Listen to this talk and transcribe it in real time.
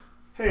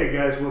Hey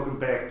guys, welcome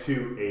back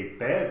to a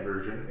bad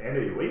version and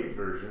a late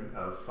version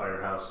of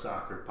Firehouse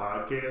Soccer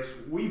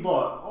Podcast. We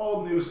bought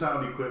all new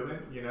sound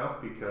equipment,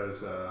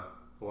 because a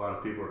lot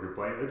of people are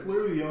complaining. It's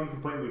literally the only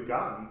complaint we've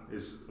gotten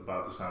is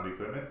about the sound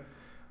equipment.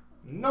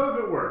 None of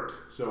it worked,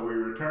 so we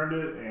returned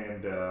it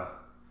and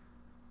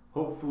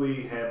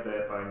hopefully have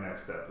that by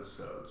next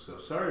episode. So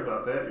sorry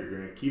about that. You're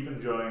going to keep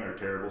enjoying our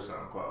terrible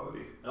sound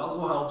quality. It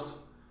also helps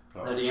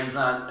that Ian's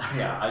not...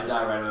 Yeah, I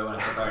die right away when I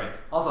start talking.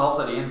 Also helps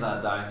that Ian's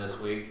not dying this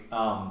week.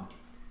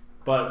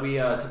 But we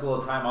took a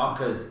little time off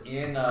because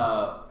Ian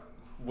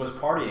was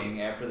partying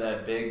after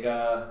that big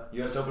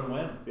U.S. Open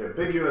win. Yeah,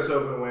 big U.S.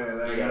 Open win,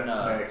 and then Ian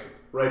got smacked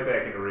right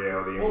back into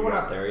reality. Well, we're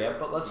not there yet,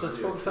 but let's just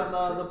focus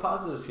on the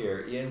positives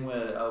here. Ian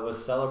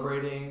was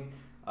celebrating.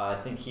 I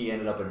think he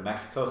ended up in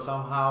Mexico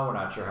somehow. We're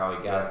not sure how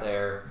he got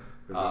there.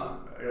 It was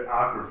an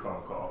awkward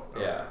phone call.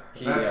 Yeah.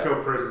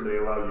 Mexico prison, they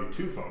allow you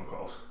 2 phone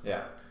calls.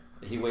 Yeah.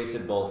 He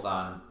wasted both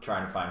on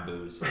trying to find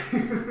booze.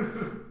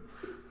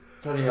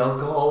 Got any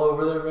alcohol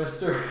over there,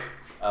 mister?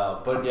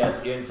 But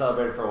yes, Ian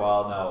celebrated for a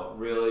while. No,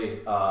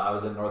 really, I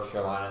was in North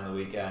Carolina in the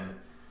weekend.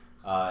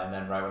 And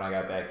then right when I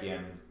got back,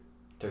 Ian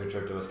took a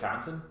trip to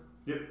Wisconsin.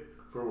 Yep,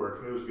 for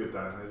work. It was a good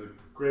time. It was a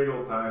great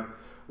old time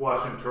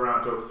watching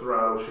Toronto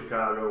throttle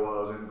Chicago while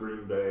I was in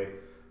Green Bay.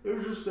 It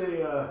was just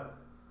a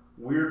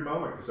weird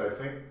moment because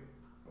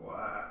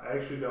I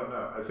actually don't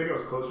know. I think I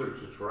was closer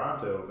to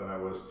Toronto than I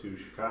was to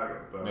Chicago,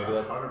 but maybe I'm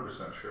not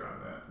 100% sure on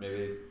that.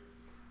 Maybe.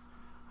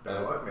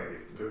 Bad luck, maybe.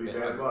 Could be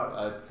bad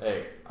luck.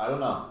 Hey, I don't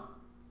know.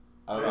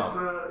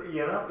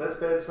 That's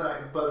bad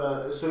sign.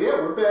 But, so yeah,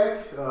 we're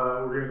back.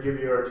 We're going to give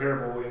you our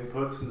terrible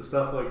inputs and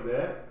stuff like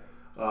that.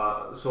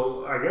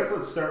 So I guess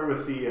let's start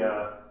with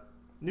the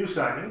new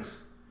signings.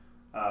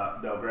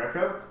 Del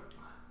Greco.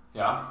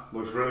 Yeah.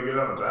 Looks really good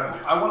on the bench.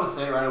 I want to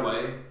say right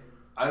away,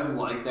 I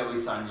like that we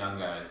signed young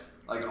guys.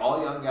 Like,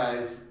 all young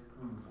guys,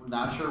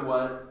 not sure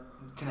what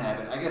can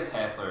happen. I guess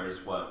Hassler is,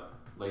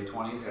 late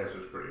 20s?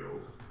 Hassler's pretty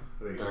old.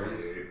 I think he's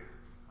 30s? 28.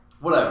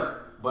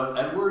 Whatever. But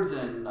Edwards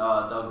and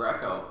Del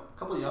Greco, a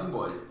couple of young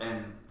boys.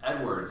 And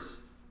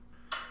Edwards...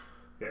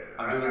 Yeah,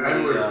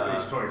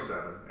 Edwards is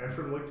 27. And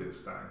from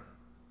Liechtenstein.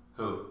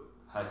 Who?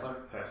 Hassler?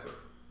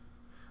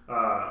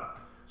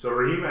 So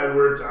Raheem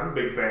Edwards, I'm a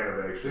big fan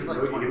of actually. He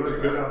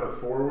looked good on the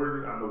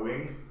forward, on the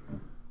wing,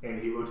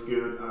 and he looked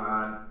good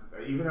on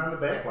even on the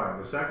back line,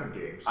 the second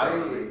game. So,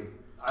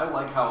 I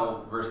like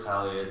how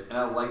versatile he is, and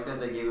I like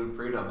that they gave him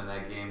freedom in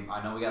that game.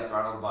 I know we got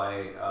throttled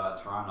by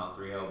Toronto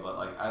 3-0, but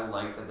I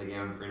like that they gave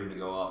him freedom to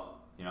go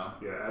up. Yeah,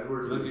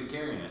 Edwards looked good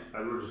carrying it.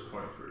 Edwards is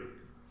 23.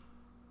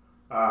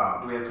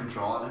 Do we have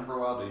control on him for a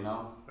while? Do you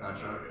know? Not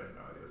sure. No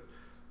idea.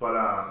 But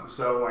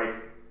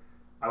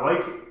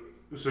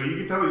so you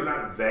can tell he's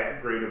not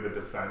that great of a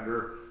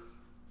defender,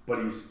 but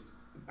I'm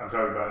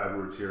talking about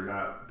Edwards here,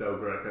 not Del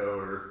Greco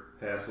or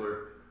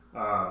Hassler.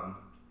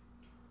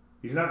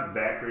 He's not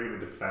that great of a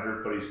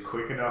defender, but he's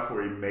quick enough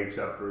where he makes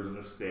up for his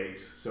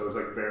mistakes. So it's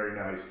very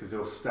nice because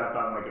he'll step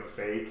on a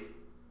fake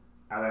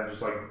and then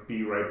just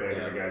be right back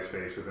in the guy's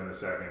face within a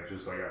second. It's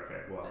just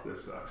okay, well,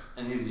 this sucks.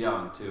 And he's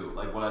young too.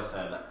 Like what I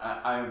said,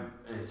 I'm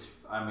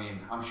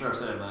sure I've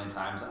said it a million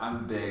times.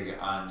 I'm big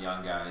on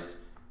young guys.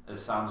 It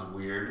sounds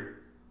weird.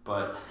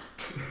 But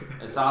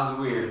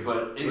especially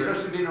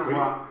being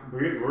around...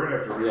 We're going to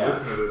have to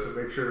re-listen to this and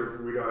make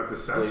sure we don't have to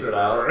censor it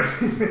out.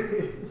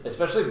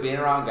 Especially being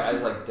around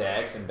guys like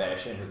Dax and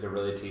Bastion who could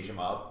really teach him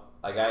up.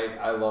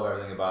 I love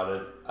everything about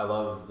it. I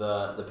love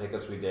the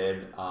pickups we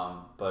did.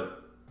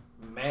 But,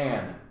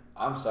 man,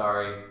 I'm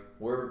sorry.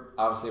 We're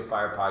obviously a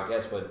Fire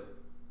podcast, but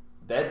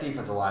that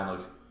defensive line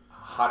looks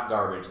hot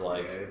garbage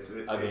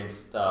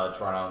against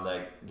Toronto in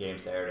that game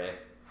Saturday.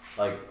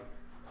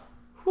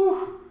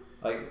 Whew.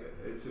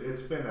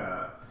 It's been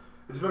a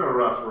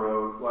rough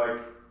road.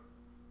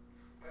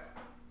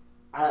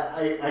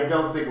 I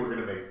don't think we're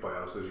gonna make the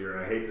playoffs this year,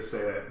 and I hate to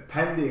say that.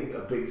 Pending a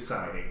big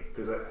signing,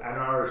 because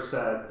NR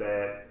said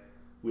that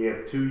we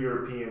have 2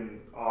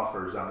 European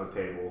offers on the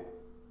table,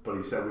 but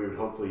he said we would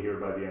hopefully hear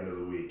by the end of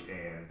the week,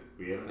 and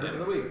we haven't heard.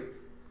 End of the week.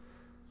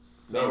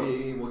 So,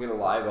 maybe we'll get a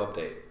live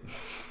update.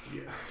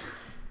 Yeah.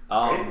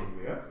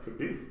 Yeah, could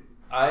be.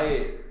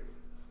 I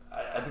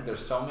think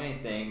there's so many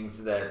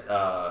things that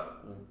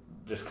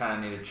just kind of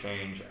need to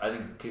change. I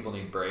think people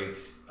need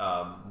breaks,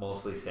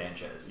 mostly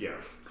Sanchez. Yeah.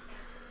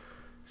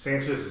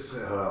 Sanchez is,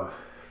 God,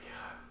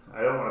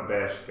 I don't want to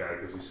bash the guy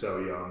because he's so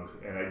young,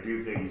 and I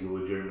do think he's a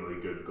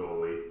legitimately good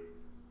goalie,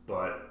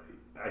 but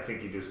I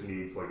think he just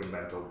needs a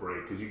mental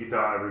break because you can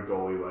tell every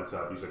goal he lets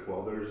up, he's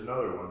well, there's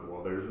another one,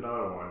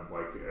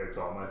 it's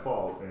all my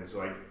fault, and it's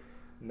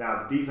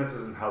now the defense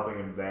isn't helping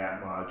him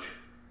that much.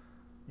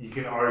 You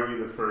can argue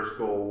the first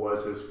goal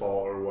was his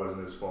fault or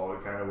wasn't his fault.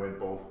 It kind of went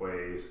both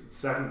ways. The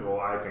second goal,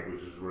 I think, was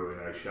just a really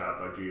nice shot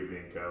by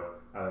Giovinco.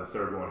 And the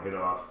third one hit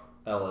off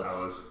Ellis.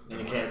 And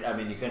you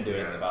couldn't do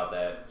anything about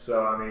that.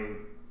 So,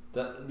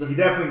 he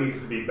definitely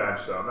needs to be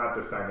benched, though. I'm not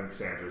defending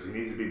Sanchez. He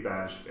needs to be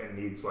benched and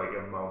needs,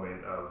 a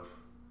moment of,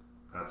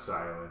 not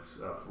silence,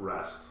 of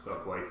rest.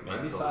 Of,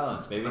 maybe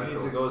silence. Maybe he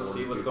needs to go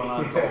see what's going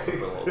on in Tulsa for a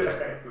little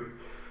bit.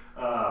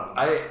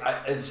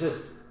 It's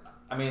just,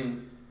 I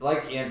mean,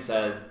 like Ian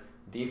said,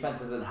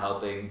 defense isn't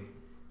helping,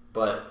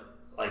 but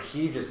like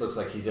he just looks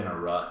like he's in a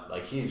rut.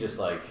 Like he's just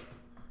like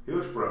he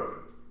looks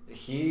broken.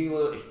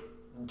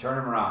 Turn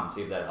him around,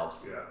 see if that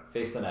helps. Yeah.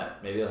 Face the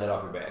net. Maybe he'll hit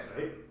off your back.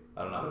 Hey,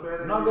 I don't know.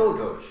 Not a goalie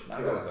coach. Not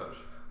a goalie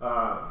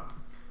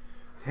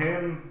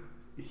coach.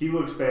 He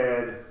looks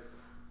bad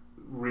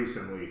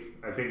recently.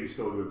 I think he's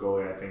still a good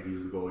goalie. I think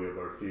he's the goalie of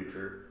our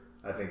future.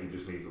 I think he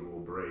just needs a little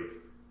break.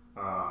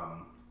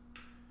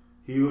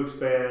 He looks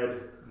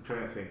bad. I'm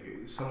trying to think.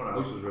 Someone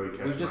else was really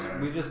catching my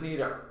eye. We just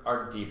need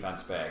our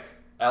defense back.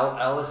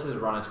 Ellis has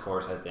run his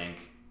course, I think.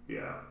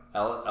 Yeah.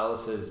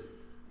 Ellis is...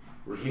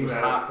 He was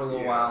hot for a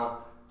little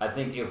while. I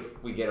think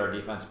if we get our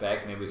defense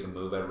back, maybe we can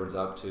move Edwards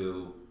up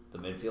to the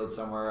midfield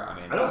somewhere. I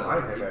mean, I don't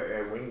mind him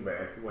at wing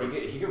back.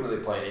 He could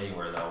really play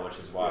anywhere though, which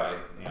is why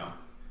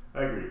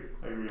I agree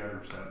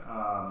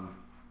 100%.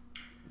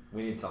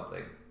 We need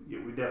something. Yeah,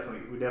 we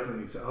definitely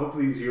need something.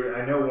 Hopefully he's here.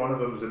 I know one of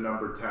them is a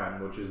number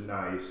 10, which is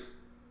nice,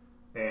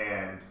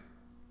 and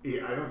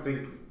I don't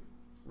think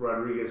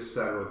Rodriguez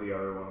said what the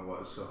other one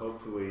was. So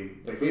hopefully,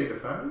 maybe a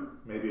defender,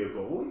 maybe a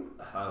goalie.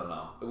 I don't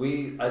know.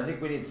 I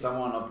think we need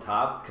someone up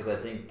top because I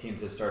think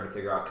teams have started to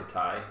figure out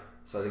Katai.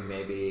 So I think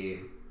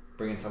maybe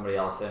bringing somebody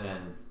else in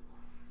and.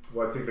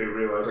 Well, I think they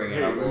realized,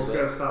 hey, we just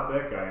got to stop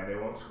that guy and they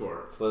won't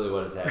score. It's literally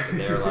what has happened.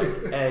 They were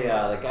like, hey,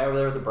 that guy over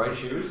there with the bright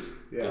shoes,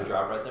 good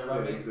drop right there by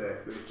me.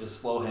 Exactly. Just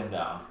slow him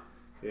down.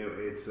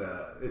 It's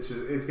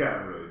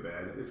gotten really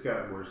bad. It's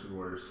gotten worse and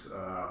worse.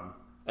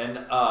 And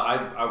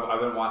I've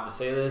been wanting to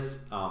say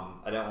this. I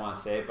didn't want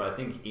to say it, but I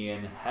think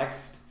Ian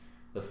hexed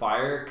the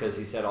Fire because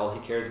he said all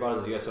he cares about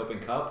is the U.S. Open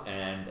Cup,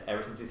 and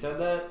ever since he said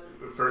that,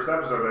 first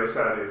episode I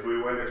said if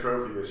we win a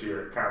trophy this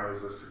year, it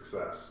counts as a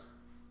success.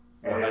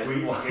 And if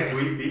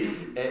we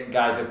beat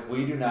guys, if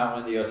we do not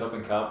win the U.S.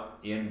 Open Cup,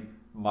 Ian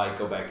might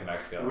go back to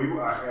Mexico.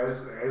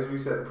 As we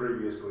said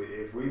previously,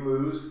 if we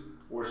lose,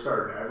 we're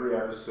starting every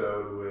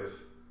episode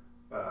with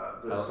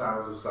the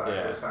sounds of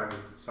silence,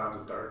 sounds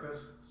of darkness.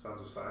 Sounds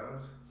of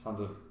Silence? Sounds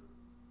of...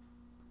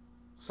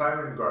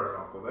 Simon and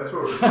Garfunkel. That's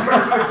what we're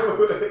starting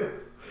with.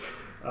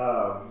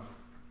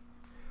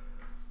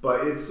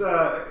 But it's...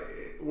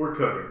 we're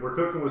cooking. We're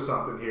cooking with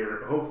something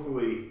here.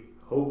 Hopefully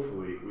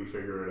we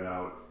figure it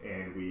out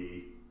and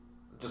we...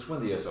 Just win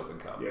the U.S. Open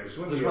Cup. Yeah, just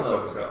win the U.S.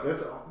 Open Cup.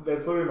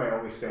 That's literally my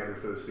only standard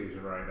for the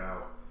season right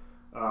now.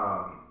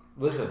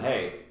 Listen,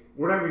 hey...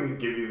 We're not even going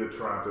to give you the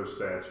Toronto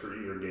stats for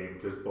either game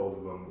because both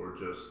of them were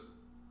just...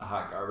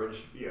 hot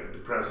garbage. Yeah,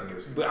 depressing.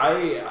 But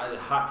I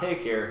hot take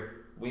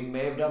here. We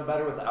may have done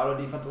better without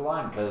a defensive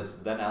line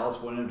because then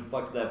Ellis wouldn't have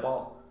deflected that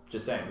ball.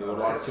 Just saying, we would have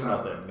lost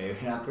 2-0. Maybe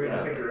not 3-0.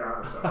 I think you're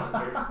on to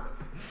something.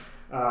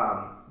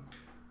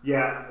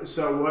 Yeah.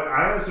 So what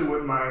I honestly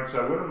wouldn't mind.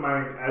 So I wouldn't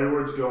mind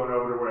Edwards going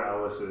over to where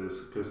Ellis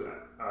is because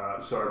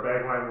so our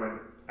back line went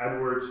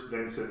Edwards,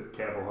 Vincent,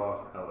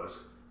 Kabelhoff, Ellis.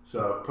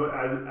 So put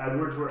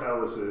Edwards where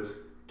Ellis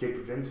is. Kick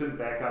Vincent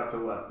back out to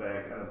left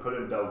back and then put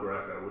in Del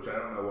Greco, which I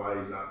don't know why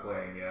he's not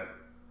playing yet.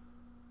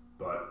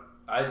 But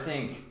I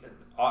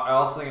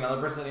also think another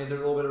person that needs a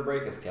little bit of a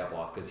break is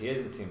Kaploff because he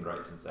hasn't seemed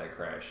right since that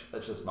crash.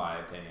 That's just my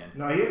opinion.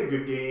 No, he had a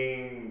good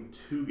game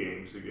 2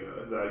 games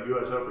ago, the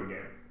U.S. Open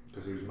game,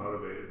 because he was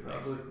motivated.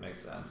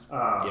 Makes sense. You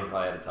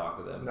probably had to talk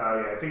with him. No,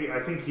 yeah,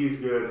 I think he's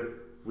good.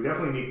 We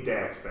definitely need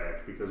Dax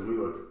back because we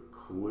look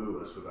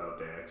clueless without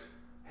Dax.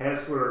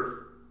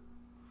 Hassler.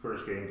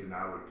 First game did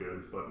not look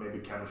good, but maybe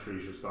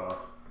chemistry's just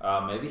off.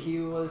 Maybe he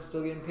was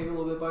still getting paid a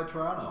little bit by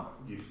Toronto.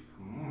 I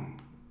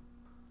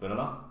don't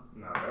know.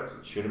 No, that's...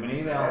 Shoot him an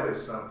email. That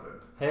is something.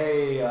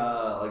 Hey,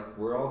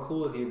 we're all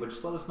cool with you, but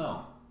just let us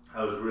know.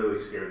 I was really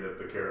scared that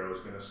Baquero was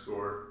going to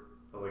score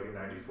a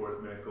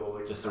 94th minute goal.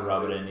 Just to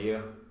rub it into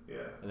you? Yeah.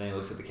 And then he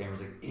looks at the camera and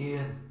is like,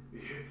 Ian.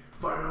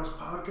 Firehouse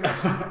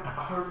Podcast.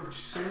 I heard what you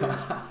said.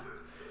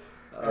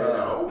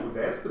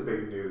 That's the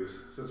big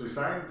news. Since we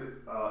signed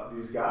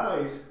these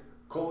guys...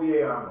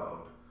 Collier on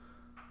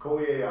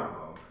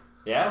loan.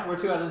 Yeah? Where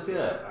to? I didn't see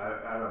that.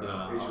 I don't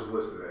know. He's just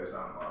listed as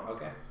on loan.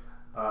 Okay.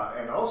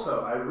 And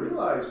also, I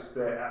realized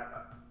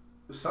that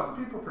some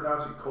people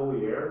pronounce it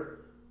Collier.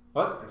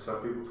 What? And some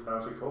people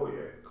pronounce it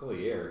Collier.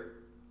 Collier?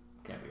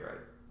 Can't be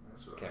right.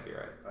 Can't be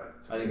right.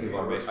 I think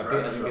people are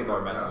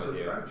messing with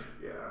you. French.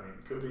 Yeah, I mean,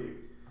 could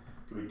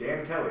be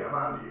Dan Kelly. I'm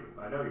on to you.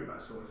 I know you're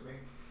messing with me.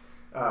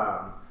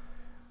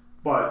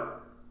 But...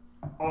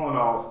 all in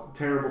all,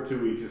 terrible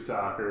 2 weeks of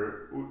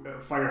soccer.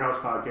 Firehouse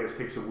Podcast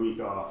takes a week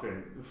off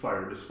and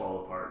Fire just fall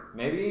apart.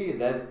 Maybe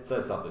that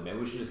says something. Maybe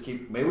we should just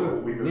keep... Maybe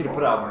we need to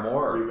put out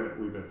more.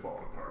 We've been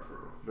falling apart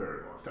for a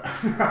very long time.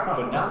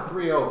 But not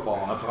 3-0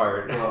 falling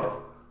apart.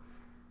 Well,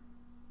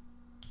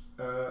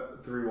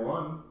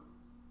 3-1.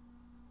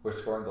 We're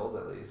scoring goals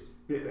at least.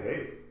 Yeah,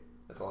 hey.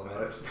 That's all it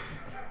matters.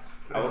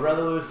 I would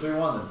rather lose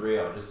 3-1 than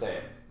 3-0. Just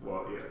saying.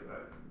 Well, yeah.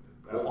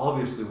 Well,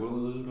 obviously, we're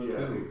losing by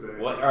 2.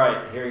 Exactly. What? All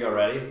right, here we go.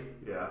 Ready?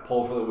 Yeah.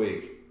 Poll for the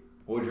week.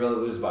 What would you rather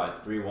lose by?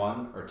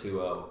 3-1 or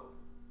 2-0?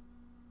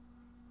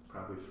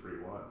 Probably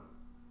 3-1.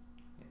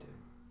 Me too.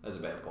 That was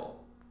a bad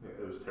poll. Yeah,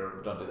 it was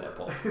terrible. Don't do that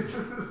poll.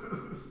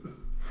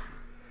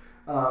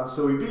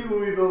 So we beat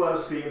Louisville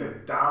SC in a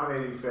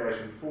dominating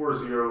fashion,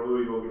 4-0.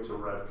 Louisville gets a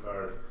red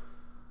card.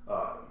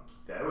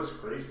 That was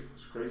crazy. It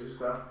was crazy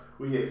stuff.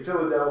 We get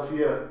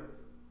Philadelphia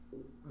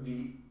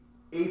the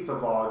 8th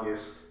of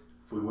August.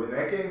 If we win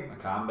that game,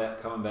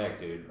 coming back,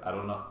 dude. I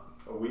don't know.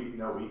 We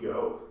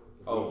go.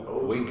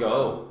 We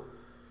go.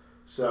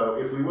 So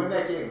if we win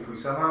that game, if we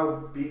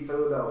somehow beat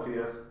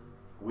Philadelphia,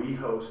 we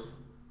host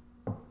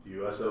the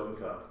U.S. Open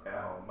Cup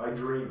at home. My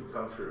dream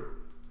come true.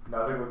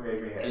 Nothing would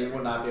make me happy. You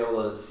would not be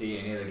able to see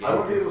any of the games. I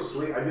wouldn't be able to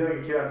sleep. I'd be like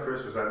a kid on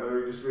Christmas. I'd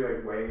literally just be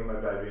like laying in my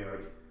bed being like,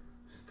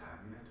 is it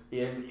time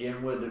yet?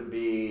 Ian would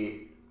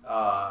be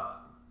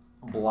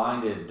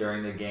blinded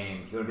during the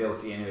game. He wouldn't be able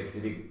to see any of it because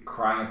he'd be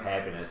crying of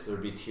happiness. There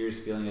would be tears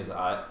filling his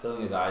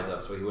eyes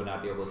up, so he would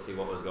not be able to see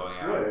what was going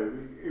on. Yeah,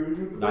 it would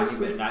be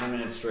the 90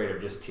 minutes straight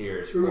of just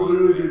tears. It would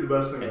literally be the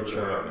best thing and ever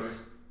churros. happened.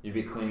 You'd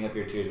be cleaning up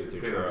your tears with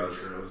your churros.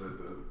 Churros at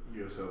the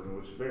U.S. Open,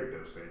 which is very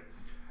devastating.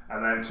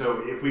 And then,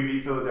 so if we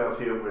beat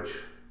Philadelphia, which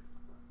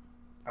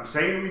I'm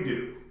saying we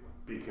do,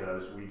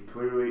 because we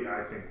clearly,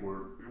 I think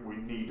we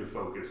need to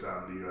focus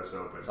on the U.S.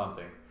 Open.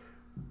 Something.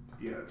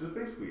 Yeah, just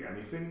basically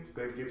anything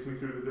that gets me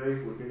through the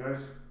day would be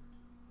nice.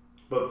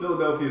 But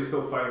Philadelphia is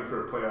still fighting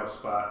for a playoff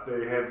spot.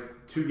 They have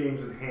 2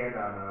 games in hand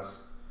on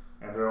us,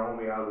 and they're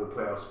only out of the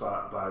playoff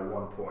spot by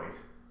 1 point.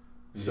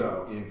 You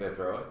So think they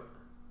throw it?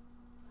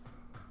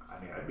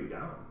 I mean, I'd be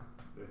down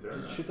if they're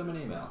Just shoot them an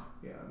email.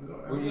 Yeah,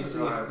 You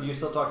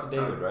still talk to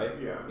David, right?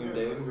 Yeah, you and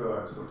David. We'll go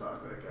ahead and still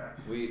talk to that guy.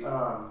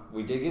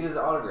 We did get his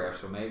autograph,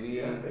 so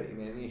maybe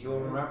maybe he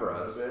will remember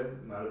us.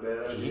 Not a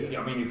bad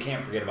idea. I mean, you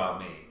can't forget about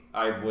me.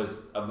 I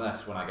was a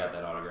mess when I got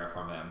that autograph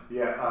from him.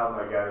 Yeah, oh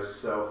my god, it was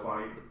so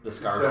funny. The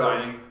scarf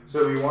signing.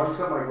 So we won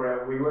some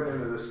we went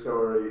into this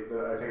story,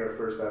 I think our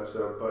first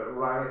episode, but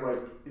Ryan,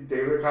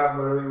 David Cobb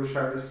literally was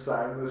trying to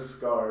sign this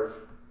scarf,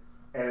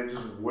 and it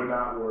just would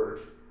not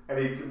work. And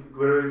he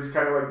literally just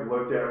kind of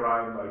looked at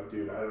Ryan like,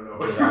 dude, I don't know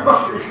what you're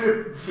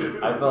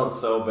talking. I felt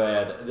so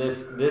bad.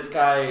 This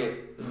guy,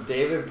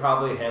 David,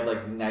 probably had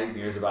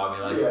nightmares about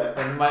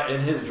me. In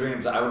his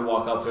dreams, I would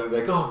walk up to him and be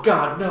like, oh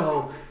God,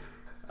 no.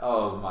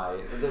 Oh my!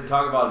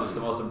 Talk about just the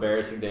most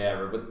embarrassing day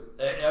ever.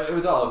 But it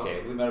was all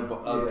okay. We met a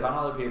ton of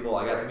other people.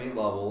 I got to meet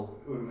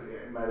Lovell. We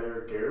met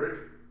Eric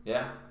Garrick.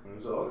 Yeah. It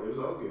was all good.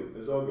 It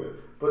was all good.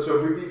 But so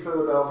if we beat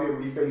Philadelphia,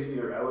 we face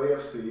either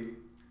LAFC.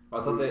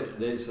 I thought they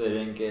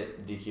didn't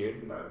get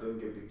DQ'd. No, didn't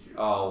get DQ'd.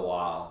 Oh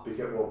wow!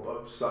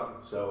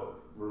 So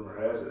rumor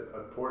has it, a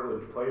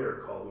Portland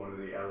player called one of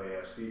the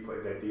LAFC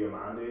players, that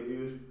Diamande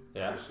dude.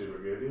 Yeah. The super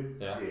good dude.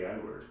 Yeah. The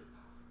N-word.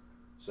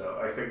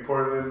 So I think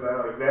Portland,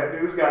 that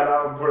news got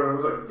out, and Portland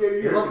was like, yeah,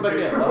 you guys can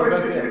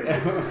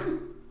back in.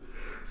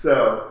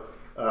 So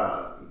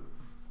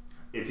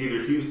it's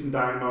either Houston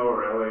Dynamo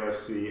or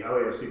LAFC.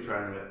 LAFC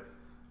trying to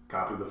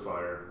copy the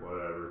Fire,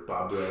 whatever.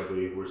 Bob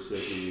Bradley, we're sick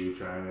of you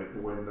trying to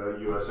win the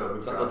U.S.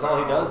 Open. That's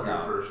all he does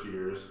now. First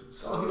years.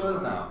 That's all he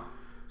does now.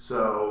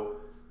 So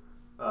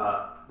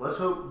let's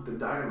hope the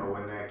Dynamo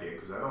win that game,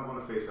 because I don't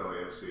want to face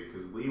LAFC,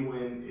 because Lee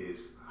Win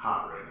is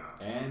hot right now.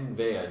 And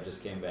Vea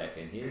just came back,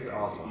 and he's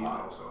also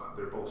hot.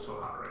 They're both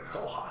so hot right now.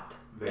 So hot.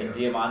 And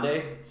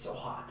Diamande, so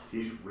hot.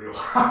 He's real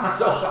hot.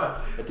 So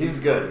hot. But he's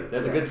good.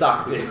 That's a good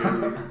soccer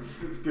team.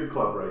 It's a good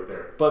club right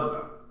there.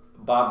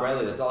 But Bob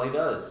Bradley, that's all he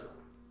does.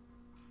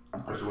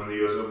 Just win the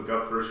U.S. Open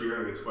Cup first year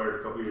and gets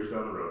fired a couple years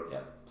down the road.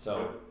 Yep.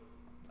 So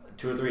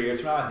 2 or 3 years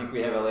from now, I think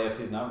we have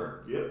LAFC's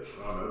number. Yep.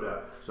 Oh, no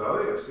doubt. So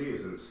LAFC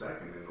is in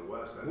second in the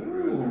West. I didn't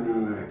realize they were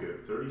doing that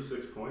good.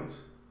 36 points.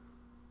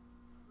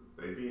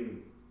 They'd be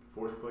in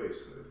 4th place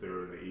if they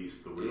were in the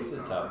East. The East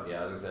is tough.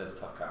 Yeah, I was going to say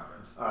it's a tough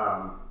conference.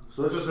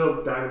 So let's just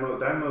hope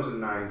Dynamo's in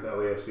 9th,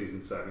 LAFC's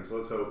in 2nd. So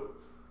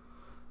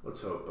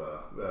let's hope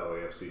the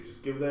LAFC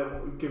just give that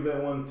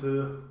one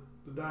to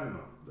the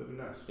Dynamo. That'd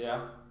be nice.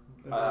 Yeah.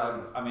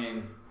 I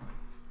mean,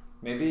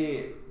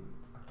 maybe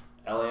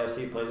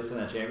LAFC plays us in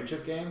a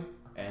championship game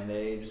and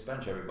they just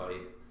bench everybody.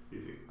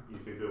 You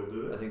think they'll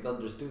do that? I think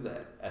they'll just do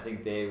that. I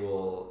think they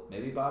will.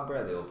 Maybe Bob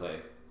Bradley will play.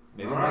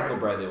 Maybe All Michael right.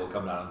 Bradley will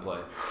come down and play.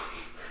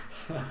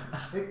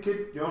 Hey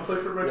kid, you want to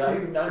play for my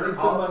team?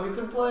 I need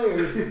some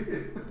players.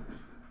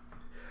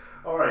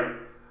 All right,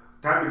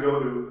 time to go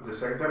to the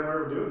second time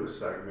we're ever doing this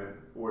segment.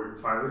 We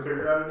finally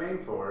figured out a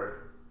name for it.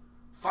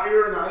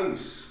 Fire and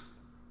Ice.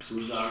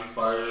 Who's on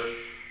fire?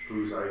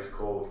 Who's ice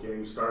cold? Can't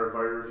even start a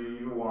fire if you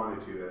even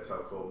wanted to. That's how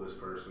cold this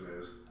person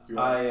is. You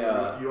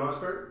want to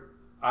start?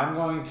 I'm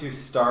going to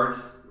start.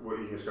 What,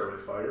 you gonna start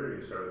with fire or you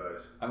gonna start with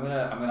ice? I'm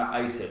gonna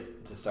ice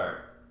it to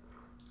start.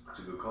 That's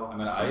a good call. I'm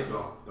gonna ice.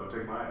 Don't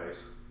take my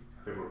ice.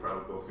 I think we're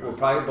probably both We're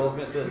probably both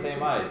gonna say the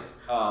same ice.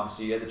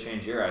 So you have to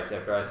change your ice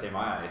after I say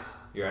my ice.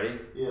 You ready?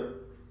 Yeah.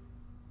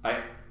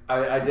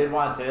 I did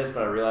want to say this,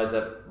 but I realized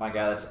that my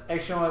guy that's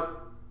actually, you know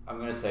what? I'm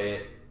gonna say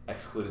it,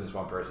 excluding this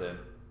one person.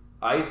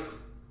 Ice.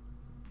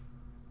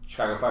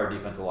 Chicago Fire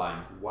defensive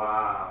line.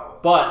 Wow.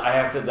 But I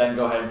have to then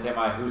go ahead and say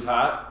my who's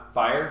hot?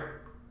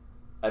 Fire.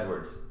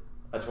 Edwards.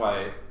 That's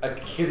why,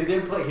 because he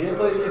didn't play the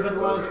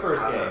defensive line his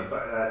first game.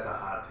 But that's a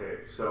hot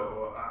take.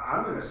 So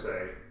I'm gonna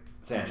say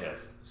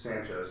Sanchez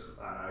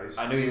on ice.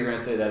 I knew you were going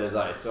to say that as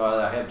ice, so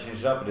I had to change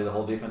it up and do the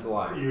whole defensive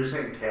line. You're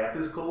saying Cap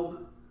is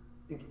cold?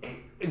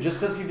 Just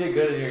because he did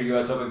good in your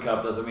U.S. Open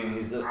Cup doesn't mean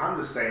he's the... I'm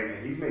just saying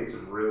that he's made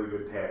some really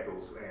good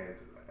tackles, and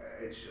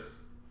it's just...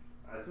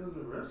 I think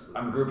the rest of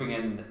them... I'm grouping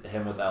in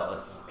him with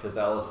Ellis, because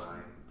Ellis...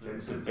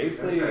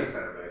 Basically... That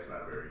center back's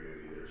not very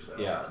good either, so...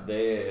 Yeah,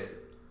 they...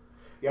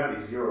 You got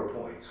me 0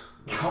 points.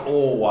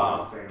 Oh,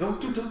 wow.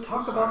 Don't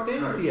talk about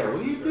fantasy yet.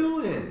 What are you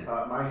doing?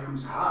 My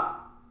Who's Hot.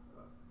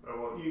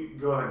 Well, you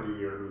go ahead and do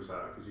your Who's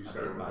Hot, because you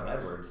started with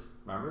Edwards,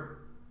 remember?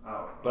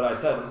 Oh. But I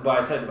said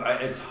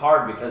it's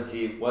hard because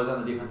he was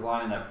on the defensive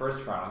line in that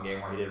first Toronto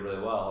game where he did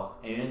really well,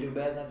 and he didn't do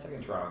bad in that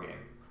second Toronto game.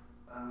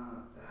 I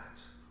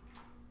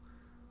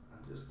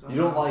just don't. You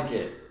don't like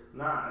it?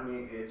 Nah, I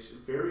mean it's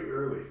very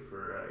early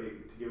for to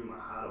give him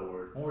a hot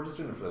award. Well, we're just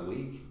doing it for the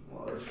week.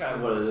 Well, this guy,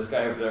 what does this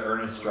guy have to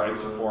earn his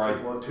stripes before I?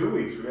 Well, 2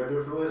 weeks. We gotta do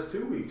it for the last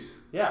 2 weeks.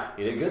 Yeah,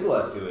 he did good the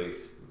last 2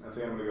 weeks. I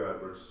think I'm gonna go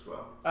Edwards as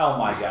well. Oh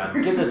my God,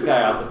 get this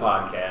guy out the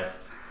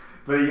podcast.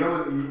 But he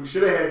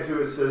should have had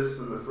 2 assists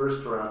in the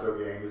first Toronto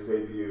game, his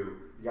debut.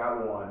 He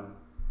got 1,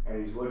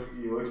 and he looked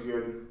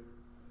good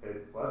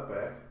at left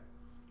back.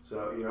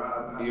 So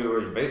you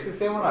were basically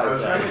saying what I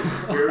said. I was trying to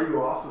scare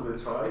you off of it,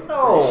 so I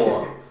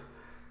no.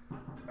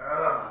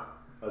 I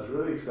was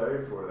really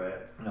excited for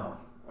that. No.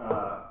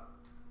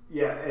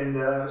 Yeah, and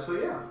there's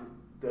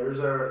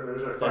our.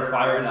 That's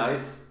Fire and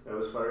Ice. That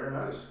was Fire and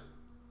Ice.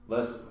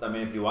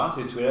 If you want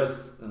to tweet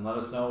us and let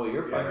us know what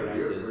your Fire and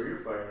Ice is. Where your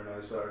Fire and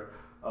Ice are.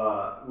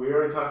 We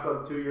already talked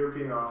about 2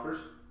 European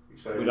offers.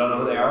 Excited we don't know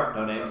who they are?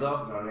 No names,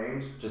 though? No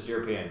names. Just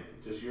European.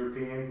 Just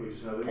European. We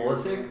just know they're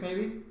Pulisic,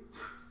 maybe?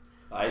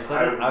 I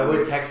said I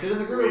would text it in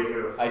the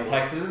group. I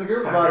texted in the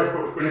group about it.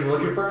 He's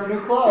looking for a new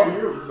club. Can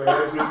you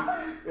imagine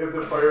if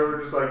the Fire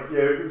were just like,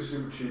 yeah, we've been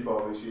super cheap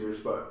all these years,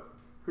 but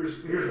here's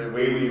 $80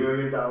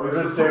 million. We're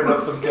going to save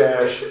up some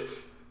cash.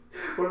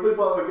 What if they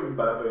bought like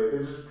Mbappe? They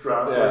just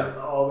dropped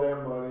all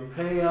that money.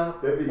 Hey,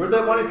 where'd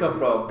that money come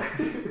from?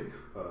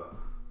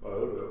 I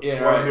don't know. Yeah,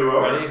 right.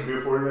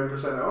 New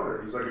 49%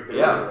 owner. He's like a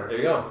yeah, there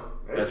you go.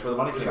 That's where the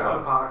money came out from.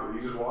 of pocket.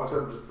 He just walks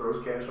up and just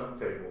throws cash on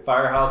the table.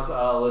 Firehouse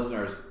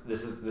listeners,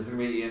 this is gonna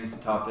be Ian's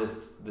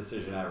toughest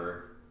decision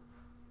ever.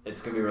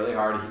 It's gonna be really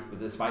hard.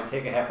 This might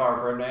take a half hour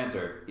for him to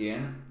answer.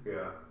 Ian?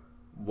 Yeah.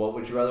 What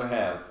would you rather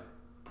have?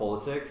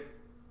 Pulisic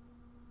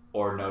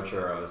or no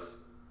churros?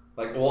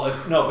 If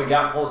we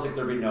got Pulisic,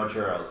 there'd be no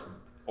churros.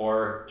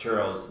 Or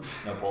churros,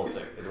 no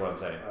Pulisic, is what I'm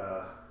saying.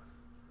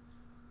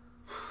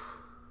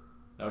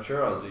 No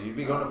churros. You'd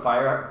be going to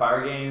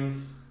fire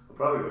games. I'll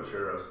probably go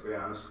churros, to be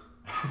honest.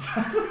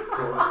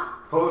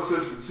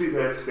 Pulisic would see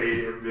that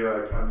stadium and be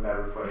like, I'm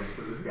never playing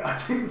for this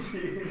goddamn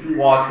team.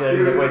 Walks in,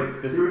 he's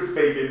like, he would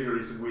fake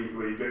injuries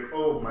weekly. He'd be like,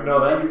 oh my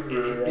God.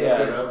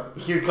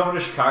 He would come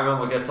to Chicago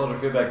and look at Soldier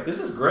Field like, this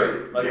is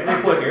great. Like, we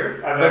play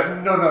here. And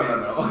then, no.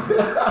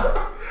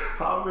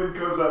 Hoffman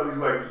comes out and he's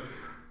like,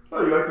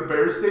 oh, you like the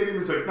Bears Stadium?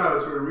 He's like, no,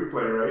 that's where we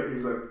play, right? And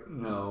he's like,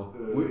 no.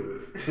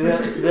 See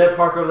that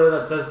park over there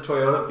that says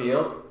Toyota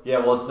Field? Yeah,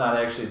 well, it's not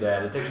actually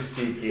that. It's actually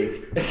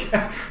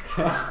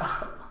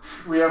SeatGeek.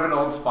 We have an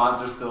old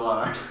sponsor still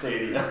on our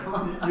stadium.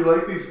 You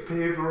like these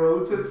paved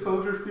roads at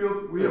Soldier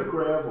Field? We have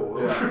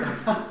gravel.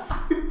 Yeah.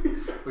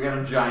 We got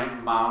a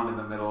giant mound in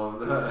the middle of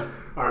the...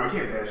 All right, we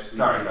can't bash.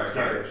 Sorry.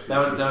 That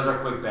was our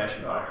quick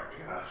bashing fire. Oh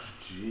gosh,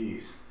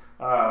 jeez.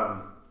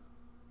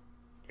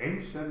 And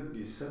you said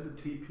the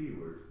TP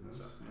word.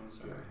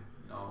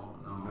 No.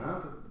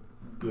 Not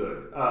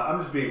good. I'm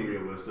just being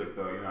realistic,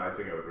 though. I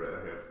think I would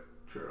rather have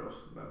churros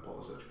than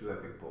Pulisic because I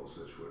think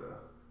Pulisic would.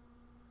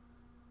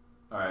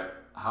 All right.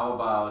 How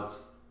about?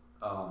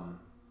 I'm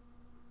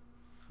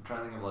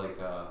trying to think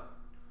of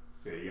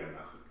Yeah, you got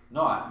nothing.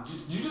 No,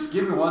 you just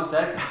give me 1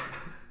 second.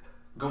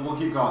 We'll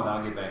keep going. Then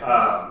I'll get back to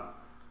this.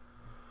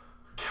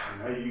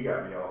 Now you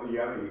got me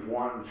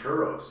wanting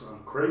churros.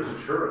 I'm craving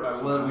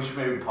churros. Well, we should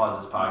maybe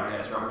pause this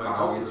podcast real quick.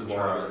 Go get some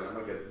churros. I'm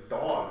like a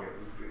dog.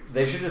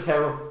 They should just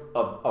have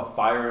a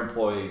fire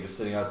employee just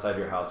sitting outside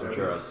your house with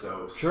churros.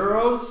 So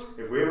churros?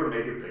 If we ever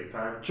make it big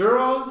time.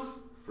 Churros?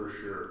 For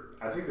sure.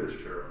 I think there's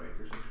churro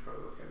makers. We should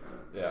probably look into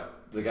that. Yeah.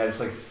 The guy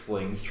just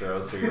slings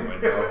churros through your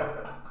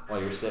window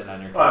while you're sitting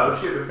on your couch. All right,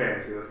 let's get into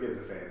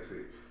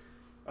fantasy.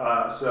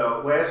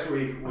 So last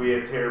week we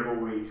had terrible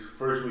weeks.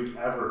 First week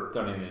ever.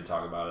 Don't even need to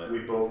talk about it. We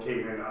both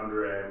came in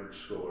under average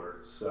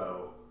score.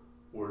 So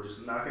we're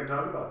just not going to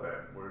talk about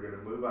that. We're going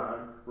to move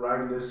on.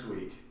 Right this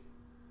week.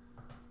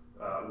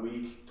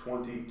 Week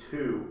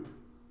 22.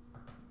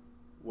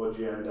 What'd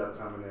you end up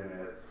coming in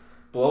at?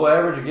 Below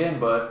average again,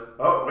 but...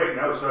 Oh, wait,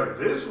 no, sorry.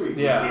 This week.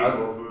 Yeah,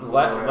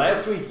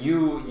 last week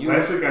you...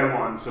 Last week I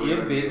won, so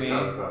you beat me.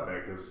 Talk about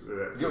that because...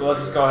 let's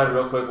just go ahead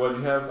real quick. What'd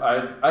you have?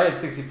 I had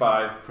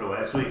 65. For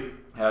last week?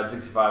 I had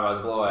 65. I was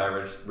below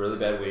average. Really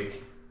bad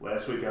week.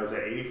 Last week I was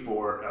at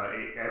 84.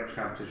 Average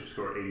competition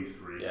score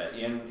 83. Yeah,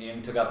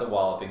 Ian took out the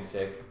walloping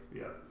stick.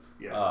 Yeah.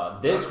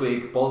 This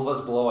week, both of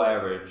us below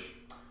average.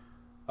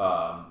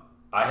 I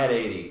had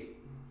 80.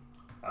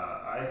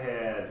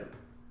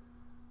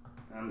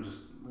 I'm just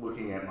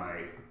looking at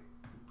my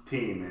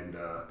team, and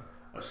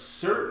A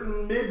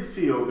certain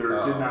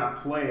midfielder did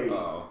not play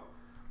Oh.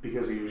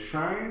 because he was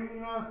trying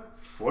to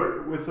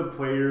flirt with the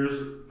player's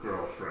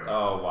girlfriend.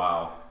 Oh,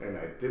 wow. And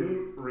I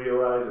didn't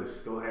realize I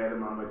still had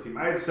him on my team.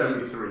 I had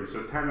 73,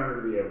 so 10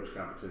 under the average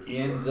competition.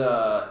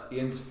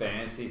 Ian's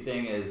fantasy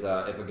thing is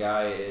if a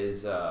guy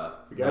is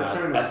not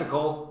trying to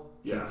ethical,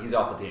 he's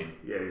off the team.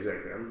 Yeah,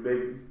 exactly. I'm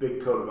a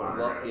big code of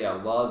honor guy. Yeah,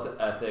 loves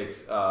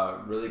ethics,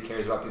 really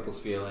cares about people's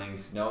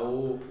feelings,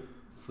 no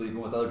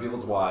sleeping with other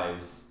people's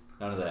wives,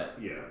 none of that.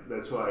 Yeah,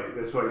 that's why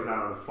he's not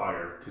on the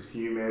fire. Because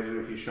can you imagine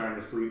if he's trying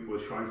to sleep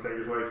with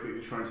Schweinsteiger's wife?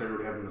 Schweinsteiger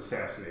would have him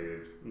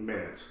assassinated in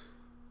minutes.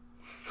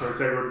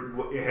 Schweinsteiger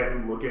would have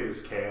him look at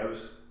his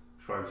calves,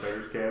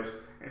 Schweinsteiger's calves,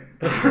 and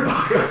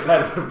his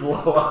head would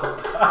blow up.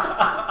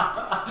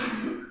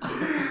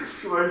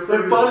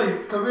 Schweinsteiger's, hey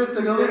buddy, come here,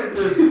 take a look at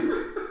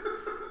this.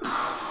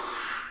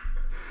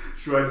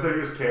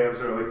 Schweinsteiger's calves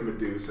are like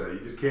Medusa. You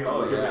just can't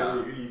look at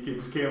them. You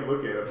just can't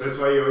look at them. That's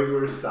why he always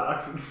wears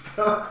socks and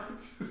stuff.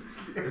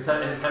 His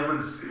head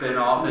would spin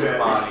off his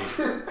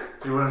body.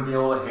 He wouldn't be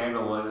able to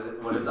handle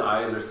what his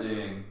eyes are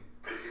seeing.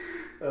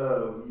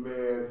 Oh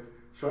man,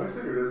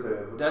 Schweinsteiger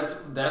does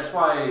have. That's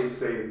why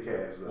insane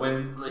calves. Though.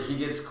 When he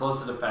gets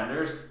close to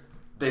defenders,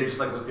 they just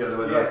like look the other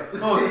way. Yeah.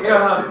 Like, oh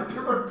god,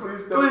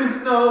 please no.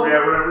 Please no.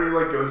 Yeah, whenever he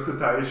like goes to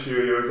tie his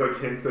shoe, he always like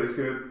hints that he's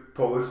gonna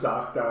pull his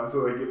sock down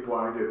so they get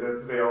blinded.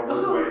 That they all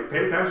look away.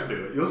 Pay attention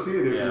to it. You'll see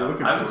it if you're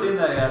looking. I haven't seen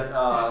that yet.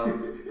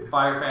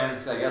 Fire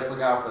fans, I guess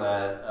look out for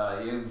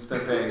that. Ian's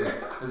pimping.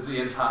 This is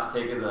Ian's hot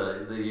take of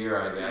the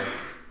year, I guess.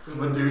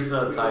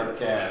 Medusa type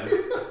calves.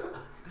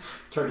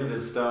 Turning to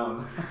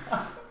stone.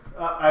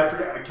 I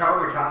forgot.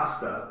 Calvin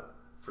Acosta.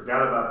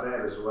 Forgot about that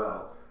as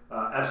well.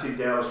 FC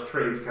Dallas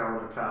trades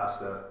Calvin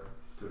Acosta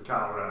to the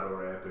Colorado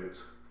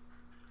Rapids.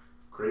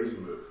 Crazy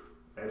move.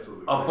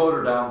 Absolutely. Upvote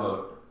or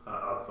downvote?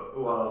 Upvote.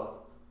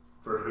 Well,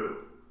 for who?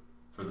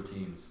 For the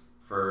teams.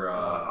 For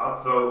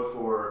upvote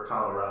for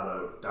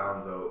Colorado,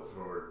 downvote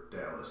for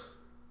Dallas.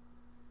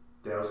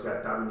 Dallas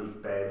got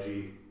Dominique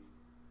Badgie.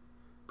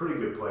 Pretty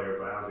good player,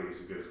 but I don't think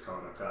he's as good as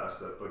Calvin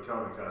Acosta. But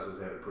Calvin Acosta's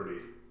had a pretty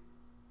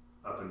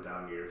up and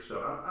down year,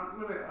 so I'm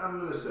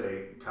gonna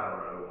say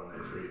Colorado won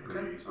that trade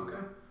pretty easily.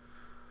 Okay.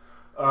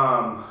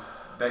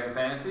 Back to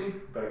fantasy.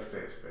 Back to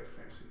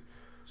fantasy.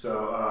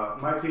 So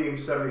my team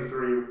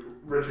 73.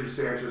 Richard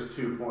Sanchez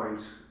 2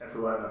 points after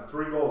letting up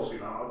 3 goals.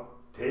 I'll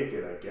take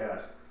it, I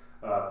guess.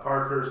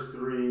 Parkhurst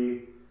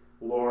 3,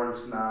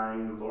 Lawrence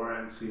 9,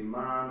 Laurent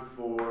Simon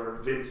 4,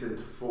 Vincent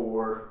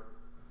 4,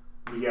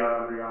 Miguel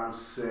Amrion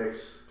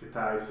 6,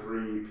 Katai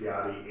 3,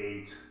 Piatti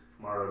 8,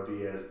 Mauro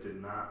Diaz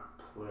did not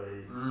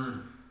play.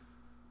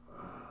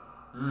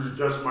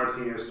 Justin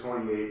Martinez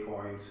 28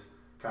 points,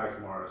 Kai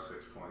Kamara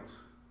 6 points.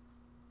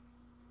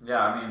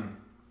 Yeah, I mean,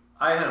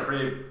 I had a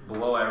pretty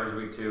below average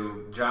week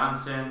too.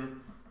 Johnson,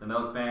 the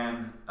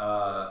milkman,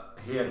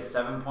 he had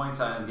 7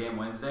 points on his game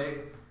Wednesday.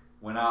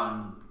 Went out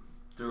and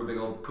threw a big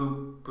old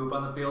poop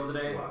on the field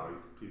today. Wow.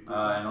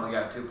 And only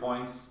got 2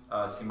 points.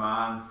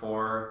 Simon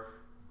for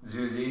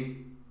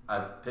Zuzi. I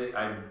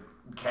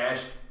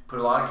put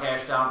a lot of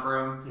cash down for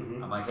him.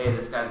 Mm-hmm. I'm like, hey,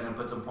 this guy's gonna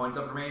put some points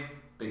up for me.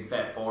 Big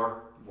fat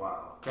 4.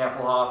 Wow.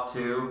 Kappelhoff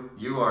 2.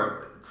 You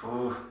are.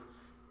 Oof.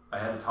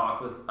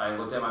 I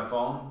looked at my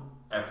phone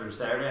after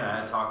Saturday and I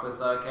had a talk with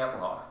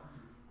Kappelhoff.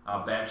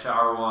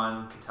 Batshauer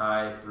 1,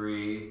 Katai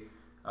 3,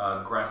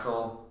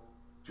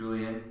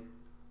 Julian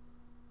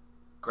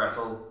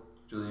Gressel.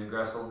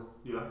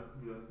 Yeah,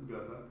 you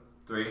got that.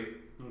 3.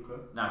 Okay.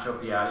 Nacho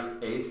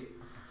Piatti 8.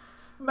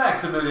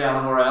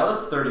 Maximiliano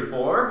Morales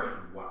 34.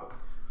 Wow.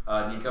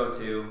 Nico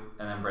 2,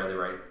 and then Bradley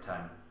Wright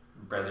 10.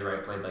 Bradley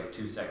Wright played like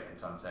 2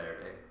 seconds on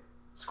Saturday.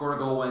 Scored a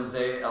goal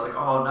Wednesday. I was like,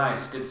 oh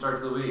nice, good start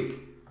to the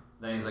week.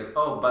 Then he's like,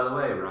 oh, by the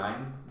way,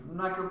 Ryan, I'm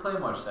not gonna play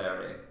much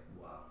Saturday.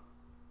 Wow.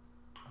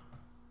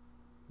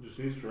 Just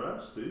needs to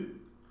rest, dude.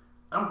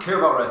 I don't care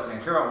about resting.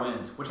 I care about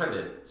wins, which I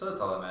did. So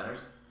that's all that matters.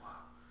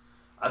 Wow.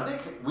 I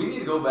think we need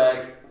to go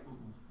back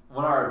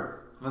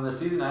when the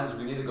season ends.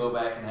 We need to go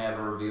back and have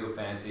a review of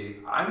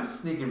fantasy. I'm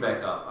sneaking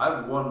back up.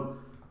 I've won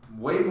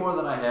way more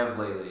than I have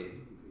lately.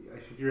 I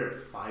think you're at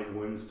 5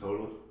 wins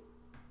total,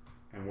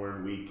 and we're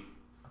in week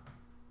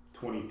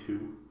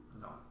 22.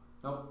 No.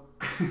 Nope.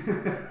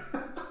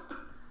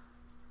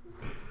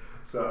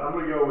 So I'm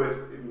gonna go with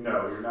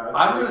no. You're not.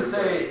 I'm gonna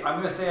say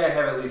I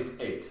have at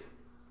least 8.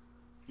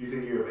 You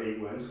think you have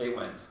 8 wins? 8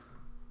 wins.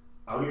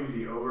 I'll give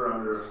you the over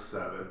under of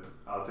 7.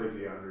 I'll take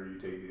the under. You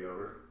take the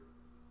over.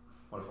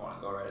 What if I want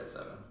to go right at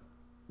 7?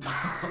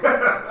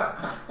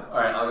 All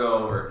right, I'll go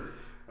over.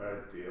 All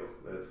right, deal.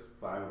 That's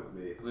fine with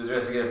me. Loser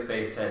has to get a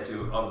face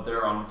tattoo of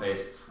their own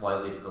face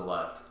slightly to the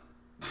left.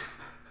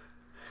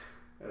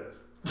 That's.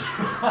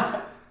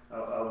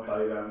 I'll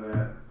bite on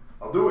that.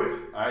 I'll do it.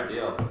 All right,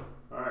 deal.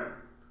 All right.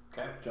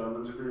 Okay.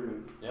 Gentleman's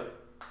agreement. Yep.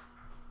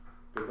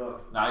 Good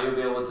luck. Now you'll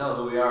be able to tell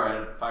who we are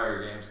at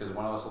Fire games because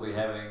one of us will be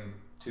having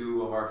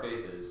 2 of our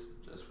faces,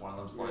 just one of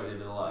them slightly to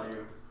the left.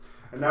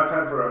 And now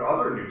time for our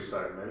other news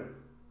segment.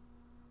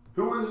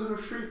 Who wins in a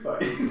street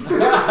fight?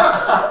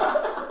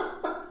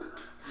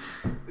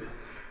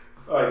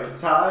 All right,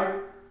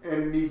 Katai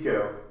and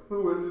Nico.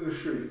 Who wins in a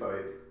street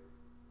fight?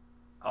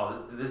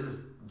 Oh, this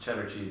is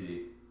cheddar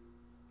cheesy.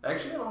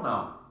 Actually, I don't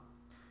know.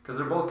 Because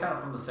they're both kind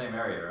of from the same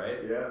area,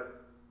 right? Yeah.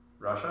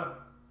 Russia?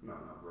 No.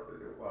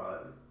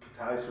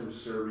 Katai's from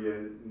Serbia,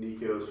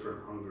 Nico's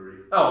from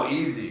Hungary. Oh,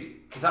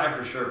 easy. Katai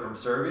for sure from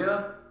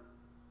Serbia?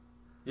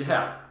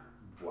 Yeah.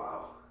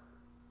 Wow.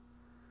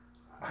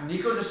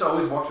 Nico just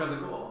always walks around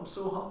like, oh, I'm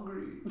so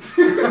hungry.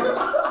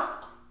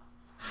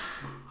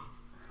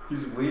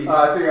 He's weak.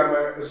 I think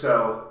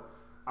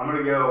I'm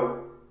gonna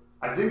go.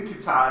 I think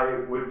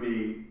Katai would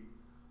be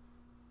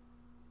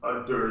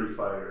a dirty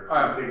fighter. All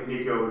right. I think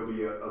Nico would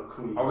be a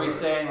clean. Are we fighter.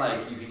 saying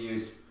like you can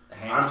use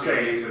hands? I'm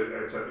saying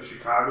it's a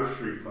Chicago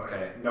street fight.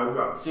 Okay. No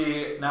guns.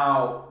 See,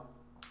 now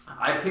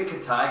I pick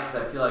Katai because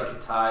I feel like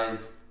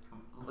Katai's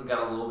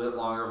got a little bit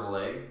longer of a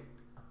leg.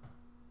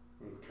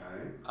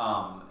 Okay.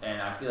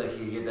 And I feel like he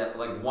could get that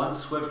like one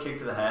swift kick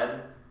to the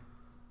head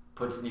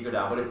puts Nico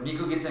down. But if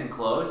Nico gets in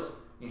close,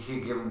 he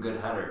could give him a good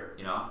header,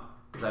 you know?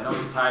 Because I know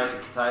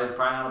Katai is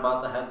probably not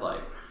about the head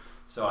life.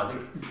 So I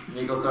think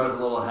Nico throws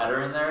a little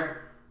header in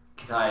there.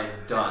 Katai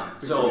done.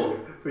 So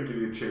I think you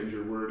need to change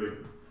your wording.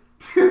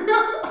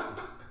 Katai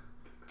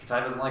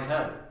doesn't like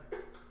head.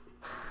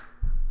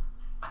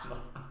 I don't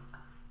know.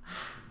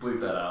 Bleep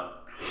that out.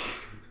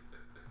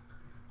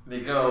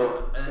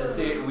 Nico,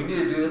 see, we need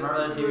to do that.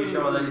 Remember that TV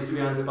show that used to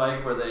be on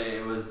Spike where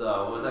it was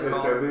what was that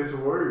called? Deadliest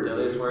Warrior.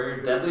 Deadliest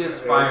Warrior.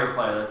 Deadliest Fire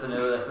Player. That's the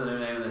new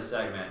name of this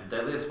segment.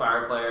 Deadliest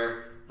Fire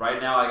Player.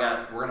 Right now,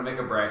 we're gonna make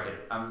a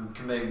bracket. I'm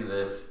committing to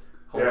this.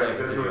 Hopefully I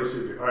that's continue. what we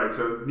should do. All right,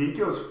 so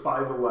Nico's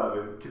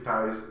 5'11",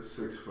 Katai's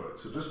 6 foot,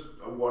 so just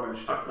a 1 inch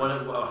difference. How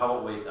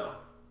about weight though?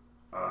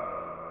 I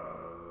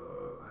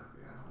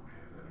don't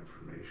have that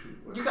information.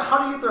 How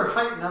do you get their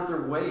height, not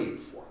their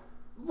weight?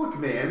 Look,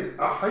 man,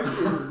 height is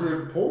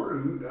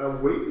important.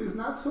 Weight is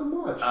not so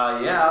much.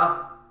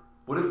 Yeah.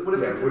 What if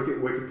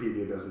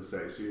Wikipedia doesn't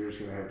say, so you're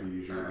just gonna have to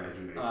use your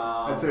imagination.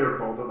 I'd say they're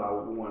both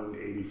about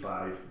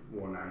 185,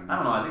 190. I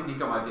don't know. I think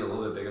Nico might be a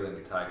little bit bigger than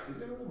Katai because he's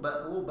got a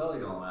little belly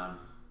going on.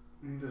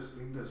 He does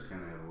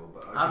kind of have a little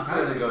bit. I'm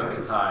still gonna go with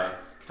Katai.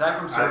 Katai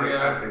from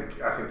Serbia. I think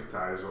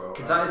Katai as well.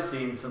 Katai's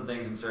seen some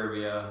things in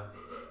Serbia.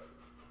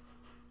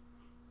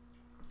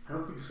 I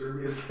don't think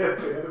Serbia's that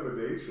bad of a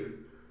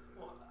nation.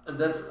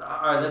 That's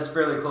all right. That's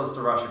fairly close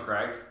to Russia,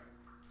 correct?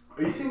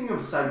 Are you thinking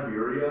of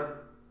Siberia?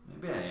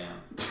 Maybe I am.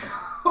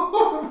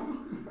 Oh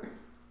my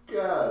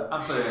god!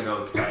 I'm still gonna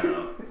go with Katai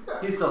though.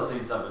 He's still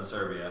seen stuff in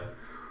Serbia.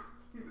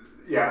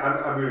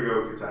 Yeah, I'm gonna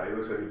go with Katai. He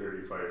looks like a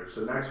dirty fighter.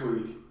 So next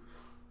week,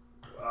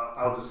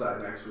 I'll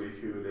decide next week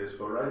who it is.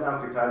 But right now,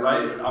 Katai's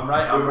right. I'm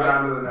right.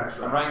 on to the next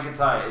round. I'm writing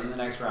Katai in the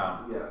next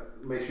round. Yeah,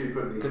 make sure you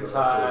put Nico.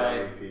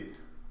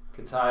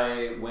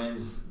 Katai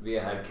wins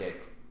via head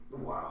kick.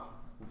 Wow.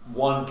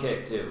 One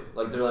kick too.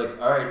 Like they're like,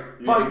 all right,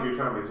 fight. You're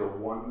telling me it's a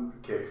one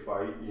kick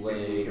fight. You leg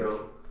think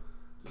Nico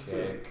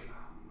kick. Oh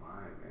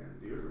my man,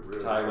 you're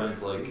really. Katai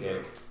wins leg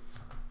kick.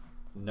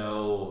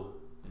 No,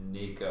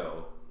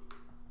 Nico.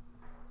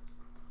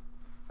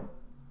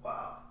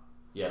 Wow.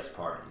 Yes,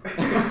 party.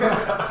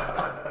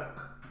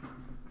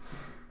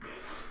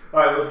 All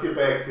right, let's get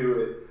back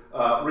to it.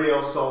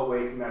 Real Salt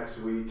Lake next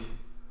week.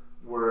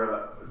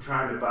 We're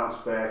trying to bounce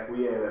back.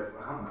 We have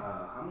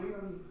how many? I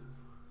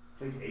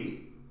think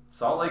 8.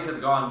 Salt Lake has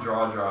gone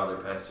draw their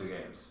past 2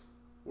 games.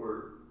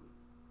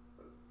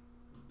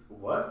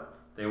 What?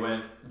 They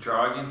went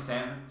draw against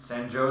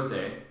San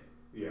Jose,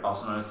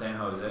 also known as San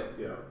Jose.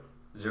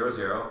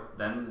 0-0.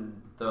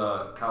 Then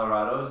the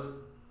Colorados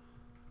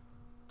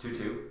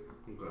 2-2.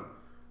 Okay.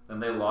 Then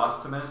they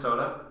lost to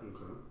Minnesota.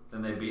 Okay.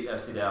 Then they beat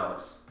FC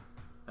Dallas,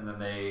 and then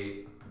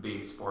they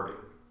beat Sporting.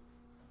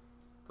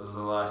 Those are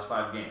the last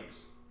 5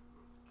 games.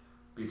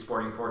 Beat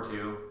Sporting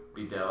 4-2,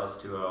 beat Dallas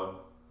 2-0,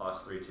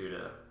 lost 3-2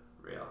 to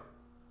Real.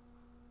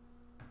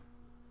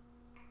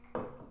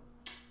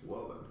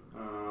 Well then.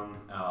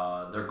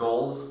 Their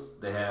goals,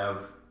 they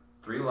have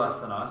 3 less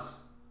than us.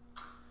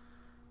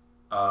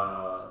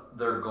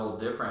 Their goal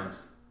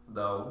difference,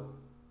 though,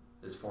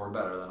 is 4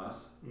 better than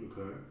us.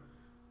 Okay.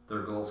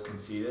 Their goals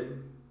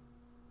conceded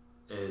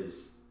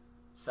is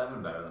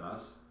 7 better than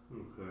us.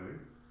 Okay.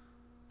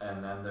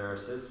 And then their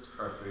assists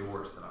are 3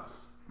 worse than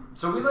us.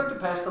 So we like to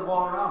pass the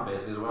ball around,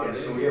 basically, is what I'm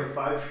so doing. we have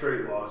 5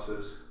 straight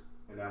losses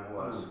in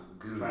MLS.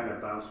 Ooh, trying to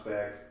bounce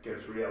back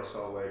against Real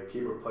Salt Lake,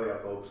 keep our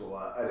playoff hopes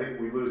alive. I think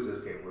we lose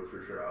this game, we're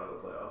for sure out of the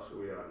playoffs, so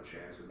we don't have a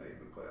chance of making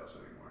the playoffs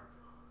anymore.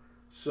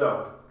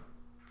 So,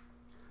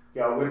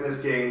 gotta win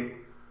this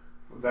game.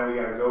 Then we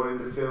gotta go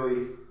into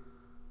Philly,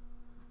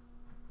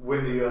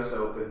 win the US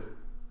Open.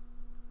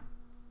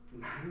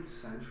 9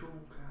 Central?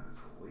 God,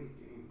 it's a late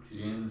game.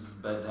 Ian's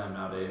bedtime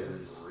nowadays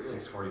is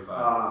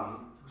 6:45.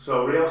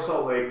 So Real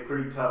Salt Lake,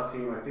 pretty tough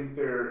team. I think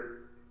they're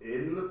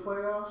in the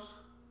playoffs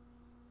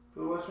for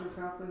the Western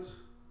Conference.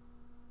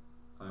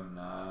 I'm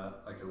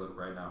not. I could look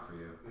right now for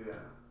you.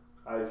 Yeah.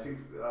 I think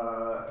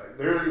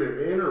they're either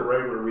in or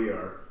right where we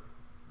are.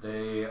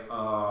 They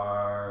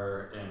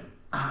are in.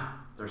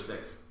 They're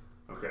 6.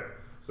 Okay.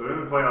 So they're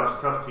in the playoffs,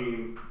 tough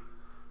team.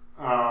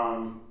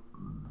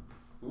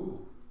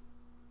 Ooh.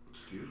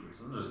 Excuse me.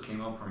 Something just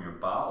came up from your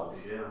bowels.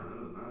 Yeah,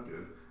 that was not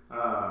good.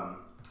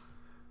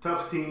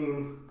 Tough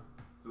team.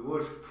 It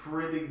looks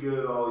pretty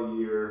good all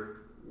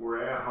year.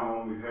 We're at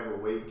home. We have a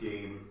late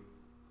game.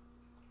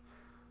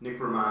 Nick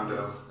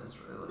Raimondo. That's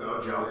really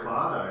Joe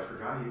Plata. I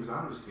forgot he was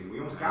on this team. We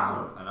almost got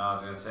him. I know. I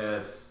was gonna say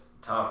that's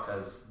tough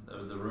because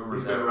the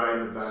rumors He's been have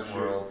riding the bench.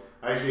 swirled.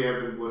 I actually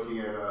have been looking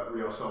at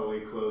Real Salt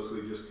Lake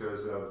closely just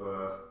because of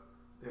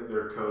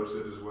their coach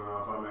that just went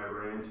off on that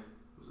rant. It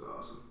was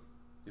awesome.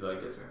 You like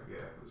it? Yeah,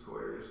 it was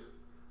hilarious.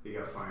 He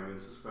got fined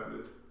and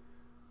suspended.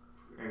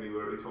 And he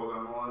literally told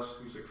MLS,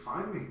 he's like,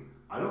 fine me.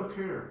 I don't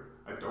care.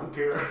 I don't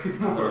care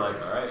anymore. They're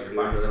like, all right, you're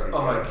fine. He's like,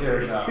 oh, I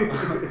care now.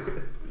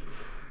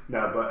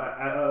 No, but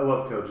I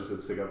love coaches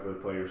that stick up for the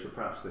players, so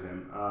props to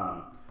him.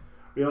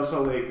 Real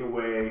Salt Lake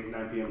away,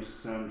 9 p.m.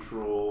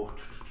 Central.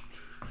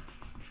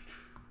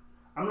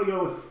 I'm going to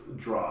go with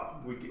draw.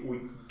 We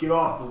get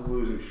off the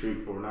losing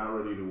streak, but we're not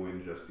ready to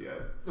win just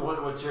yet.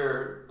 What's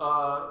your...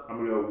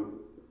 I'm going to go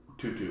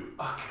 2-2.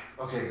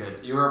 Okay, good.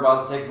 You were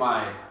about to take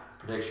my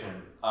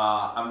prediction.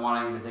 I'm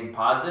wanting to think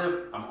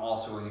positive. I'm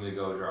also going to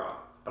go draw.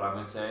 But I'm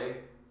going to say...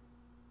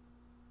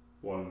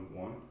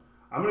 1-1.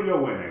 I'm going to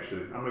go win,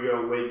 actually. I'm going to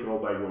go late goal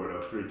by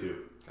Gordo, 3-2.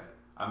 Okay.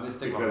 I'm going to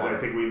stick with 1. Because I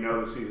think we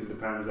know the season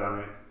depends on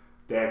it.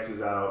 Dax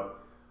is out.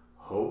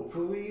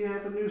 Hopefully you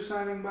have a new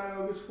signing by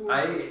August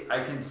 4th.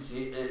 I can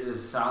see... It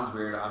sounds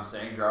weird. I'm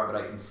saying draw, but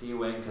I can see a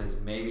win because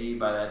maybe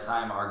by that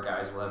time our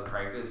guys will have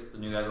practice. The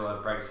new guys will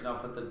have practice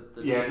enough with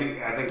the yeah,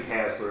 team. I think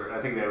Hassler...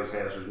 I think that was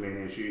Hassler's main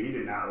issue. He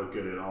did not look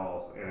good at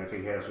all. And I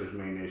think Hassler's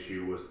main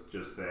issue was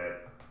just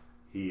that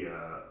he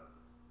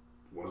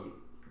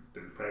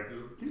didn't practice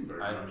with the team very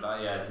much.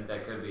 Yeah, I think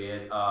that could be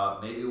it.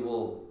 Maybe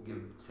we'll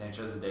give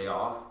Sanchez a day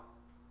off.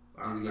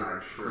 Maybe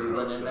get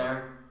Cleveland in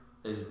there.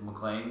 Is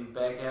McLean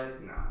back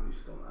yet? No, he's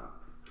still not.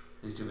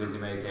 He's too busy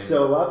making...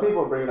 So a lot of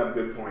people are bringing up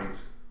good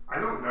points. I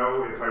don't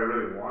know if I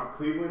really want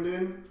Cleveland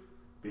in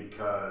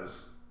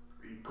because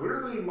he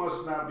clearly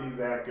must not be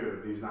that good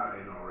if he's not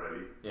in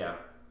already. Yeah.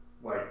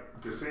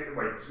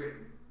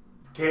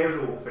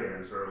 Casual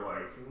fans are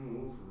like...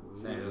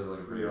 Sanchez is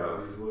looking pretty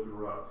rough. He's looking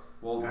rough.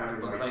 Well,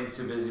 McLean's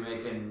too busy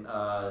making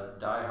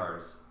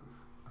diehards.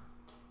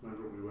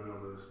 Remember we went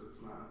over this.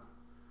 It's not...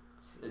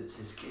 It's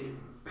his kid.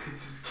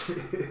 It's his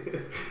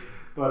kid.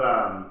 But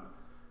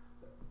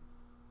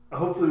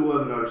hopefully we'll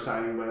have another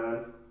signing by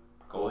then.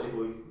 Goalie?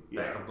 Hopefully.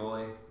 Yeah. Backup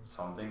goalie?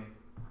 Something.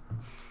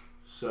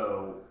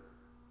 So,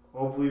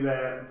 hopefully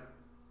that.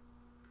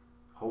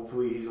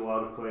 Hopefully he's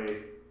allowed to play.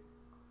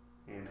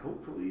 And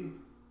hopefully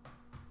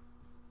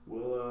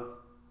we'll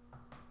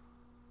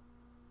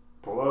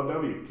pull out a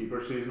W. Keep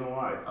our season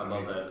alive. I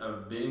love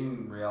that.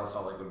 Beating Real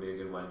Salt Lake would be a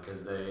good win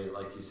because they,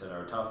 like you said,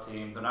 are a tough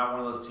team. They're not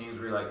one of those teams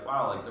where you're like,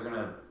 wow, like they're going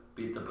to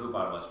beat the poop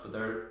out of us. But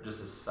they're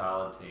just a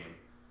solid team.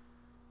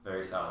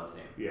 Very solid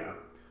team. Yeah.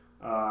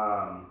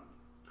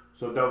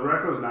 So Del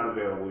Greco's not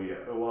available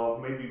yet. Well,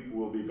 maybe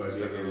we'll be by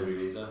the end of the week.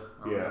 Visa.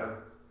 Yeah.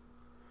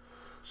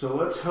 So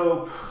let's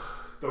hope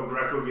Del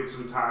Greco gets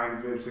some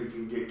time. Vincent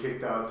can get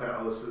kicked out to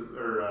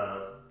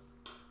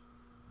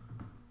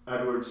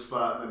Edwards'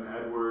 spot, then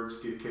Edwards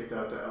get kicked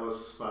out to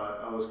Ellis' spot.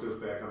 Ellis goes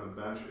back on the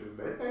bench, and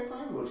that back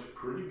line looks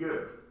pretty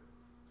good.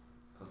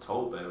 Let's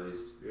hope at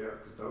least. Yeah,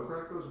 because Del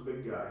Greco's a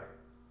big guy.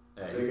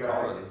 Yeah, he's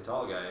tall. He's a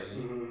tall guy.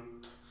 Mm-hmm.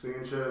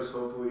 Sanchez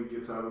hopefully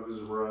gets out of his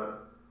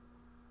rut.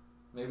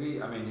 Maybe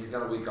he's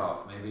got a week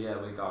off. Maybe a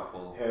week off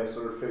will.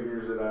 Hassler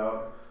figures it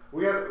out.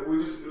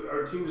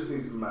 Our team just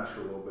needs to mesh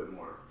a little bit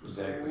more. Just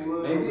Exactly.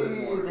 Maybe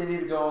they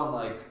need to go on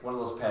like one of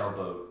those paddle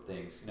boat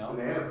things, you know?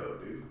 Banana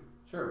boat, dude.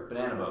 Sure,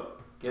 banana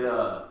boat. Get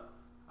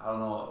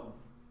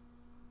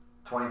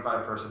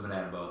 25-person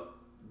banana boat.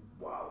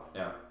 Wow.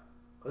 Yeah.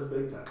 That's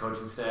big time.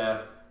 Coaching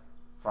staff,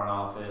 front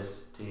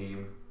office,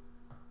 team.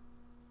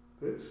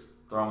 It's...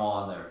 Throw them all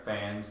on there.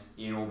 Fans.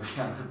 Ian will be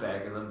on the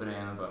back of the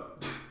banana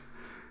boat.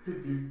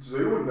 Does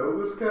anyone know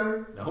this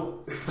guy?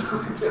 Nope.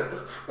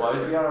 Why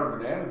is he on our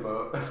banana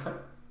boat?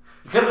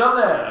 You could have done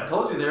that. I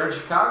told you they were in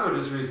Chicago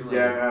just recently.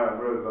 Yeah, no, I'm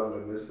really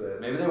bummed I missed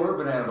that. Maybe they were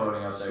banana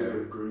boating up there.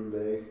 Stupid Green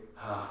Bay.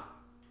 Yeah,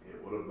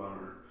 what a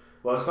bummer.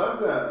 Well, I was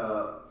talking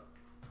to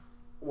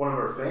one of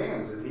our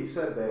fans, and he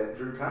said that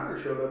Drew Conner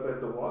showed up at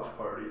the watch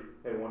party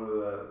at one of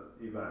the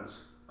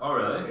events. Oh,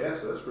 really? Yeah,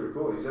 so that's pretty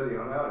cool. He said he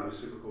hung out. He was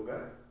a super cool guy.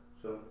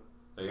 So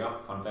there you go.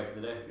 Fun fact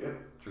of the day. Yeah.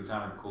 Drew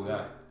Conner, cool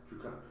guy. Drew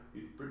Conner.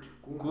 He's a pretty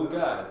cool. Cool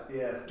guy.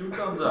 Yeah. 2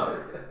 thumbs up.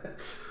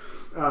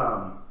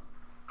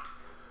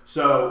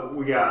 So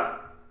we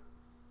got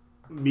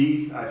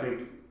me. I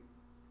think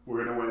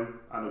we're gonna win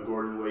on the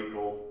Gordon late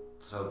goal.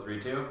 So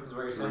 3-2 is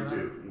what you're saying?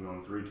 3-2. I'm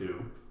going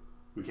 3-2.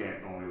 We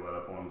can't only let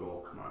up 1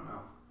 goal. Come on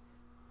now.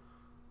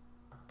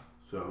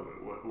 So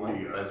what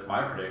do you got? That's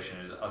my prediction.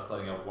 Is us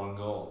letting up 1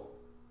 goal.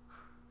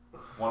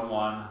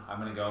 1-1. I'm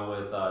gonna go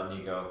with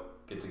Nico.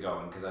 Gets it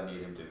going because I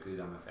need him to because he's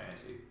on my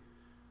fantasy.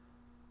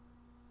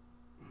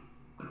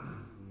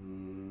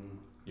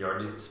 You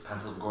already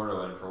penciled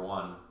Gordo in for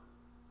 1.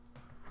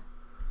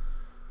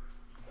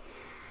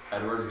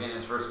 Edwards getting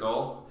his first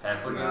goal.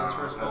 Hassler getting his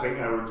first goal. I think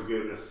Edwards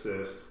getting an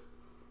assist.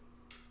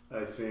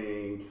 I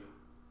think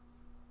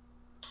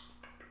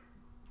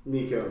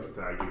Nico and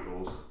Katai get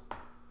goals.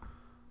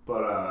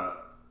 But, I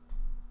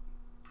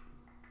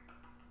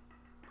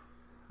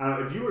don't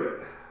know, if you were to...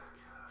 Gosh.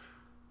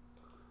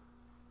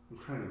 I'm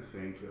trying to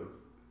think of...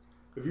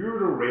 If you were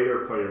to rate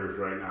our players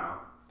right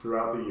now,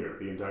 throughout the year,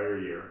 the entire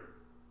year,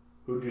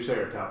 who would you say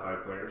our top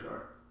 5 players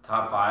are?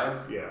 Top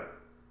 5? Yeah.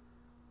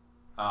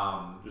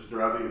 Just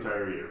throughout the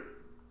entire year.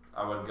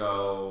 I would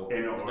go...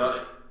 In order.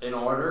 No, in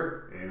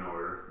order? In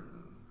order.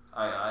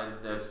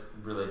 That's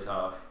really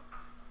tough.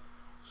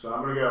 So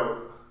I'm going to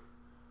go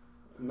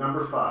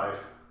number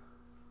 5.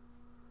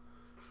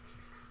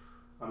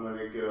 I'm going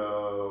to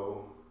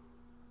go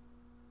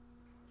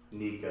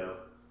Nico.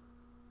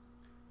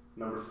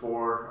 Number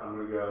 4, I'm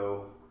going to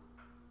go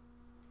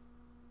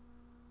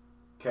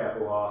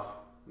Kapelhoff.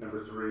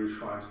 Number 3,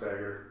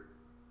 Schweinsteiger.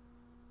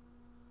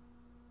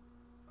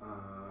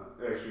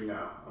 Actually,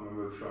 no. I'm going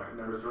to move Schweinsteiger.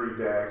 Number 3,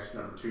 Dax.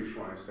 Number 2,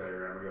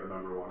 Schweinsteiger. I'm going to go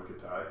number 1,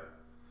 Katai.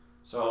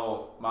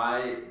 So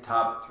my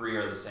top 3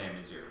 are the same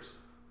as yours.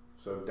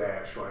 So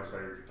Dax,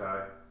 Schweinsteiger,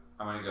 Katai.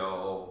 I'm going to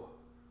go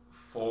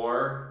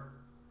 4.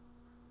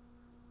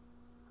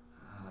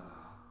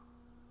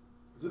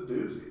 It's a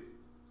doozy.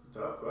 It's a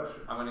tough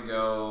question. I'm going to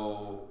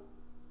go...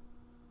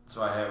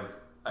 So I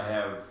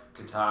have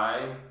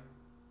Katai,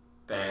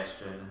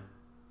 Bastion,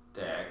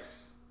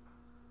 Dax.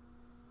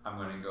 I'm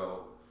going to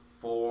go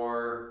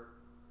 4,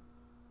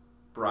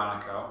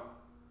 Bronico.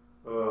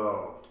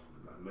 Oh,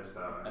 I missed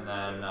that one. And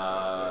then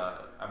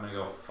I'm going to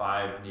go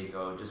 5,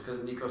 Nico, just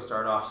because Nico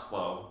started off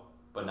slow,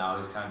 but now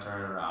he's kind of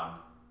turning around.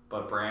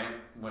 But Brant,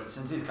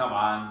 since he's come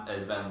on,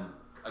 has been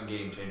a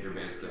game changer,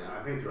 basically. Yeah,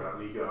 I may drop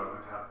Nico out of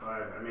my top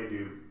 5. I may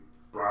do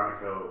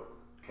Bronico,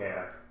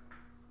 Cap,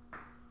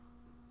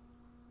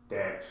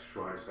 Dax,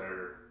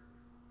 Schweinsteiger,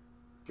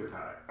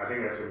 Katai. I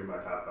think that's going to be my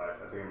top 5.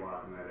 I think I'm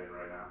locking that in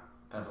right now.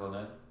 Pencil it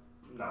in?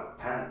 No,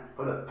 pen.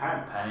 Put a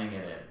pen. Penning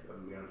it in.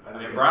 I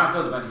mean,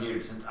 Bronico's been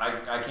huge. Since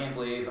I can't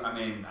believe. I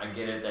mean, I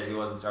get it that he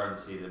wasn't starting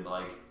the season, but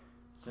like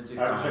since he's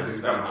come on, he's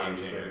been a game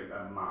changer.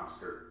 A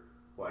monster.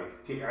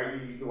 Like teams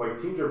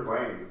are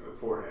playing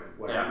for him.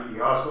 Like yeah.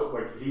 he also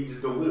he's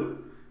Duluth.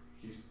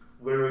 He's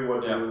literally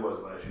what Duluth was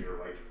last year.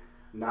 Like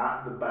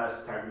not the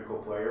best technical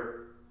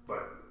player,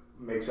 but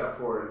makes up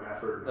for it in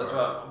effort. That's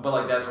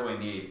what we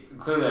need.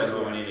 Clearly, that's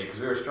what we needed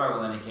because we were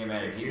struggling. And he came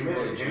in and he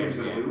completely changed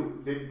the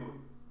game. They'd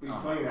be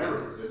playing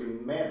everywhere. They'd be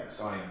madness.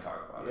 Don't even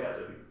talk about it. Yeah,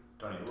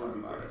 don't even talk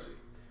about it.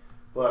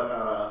 But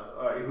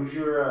who's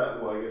your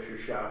I guess your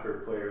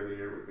shocker player of the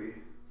year would be?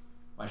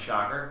 My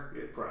shocker?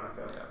 Yeah,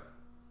 Bronico. Yeah.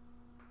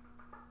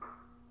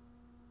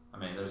 I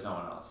mean, there's no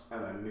one else.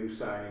 And then new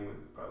signing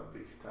would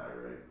probably be Katai,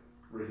 right?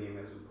 Raheem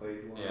hasn't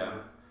played long.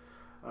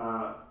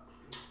 Yeah.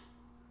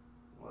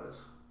 What's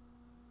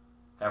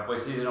halfway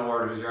season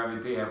award? Who's your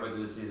MVP halfway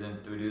through the season?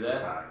 Do we do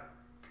that?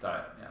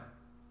 Katai. Yeah.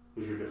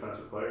 Who's your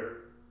defensive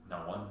player? No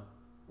one.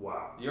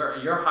 Wow.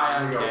 You're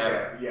high on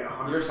Cap. Yeah,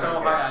 100% you're so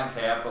Cap. high on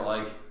Cap, but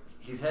like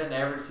he's had an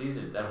average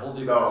season. That whole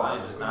defensive line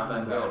has just not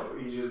been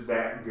good. He's just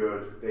that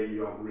good that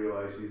you don't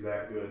realize he's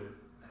that good.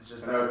 It's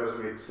just I know it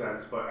doesn't make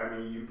sense, but I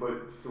mean, you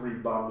put 3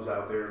 bums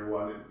out there and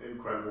 1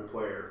 incredible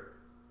player.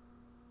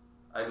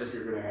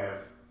 You're gonna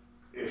have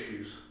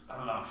issues. I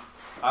don't know.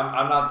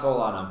 I'm not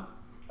sold on him.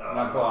 I'm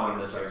not sold on him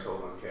this year.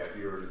 Sold on Cap.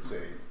 You were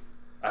insane.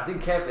 I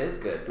think Cap is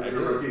good. Who's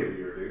your rookie of the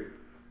year, dude?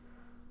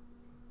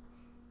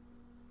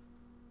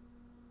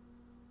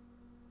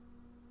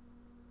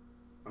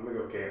 I'm gonna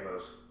go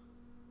Campos.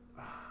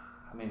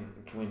 I mean,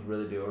 can we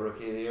really do a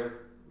rookie of the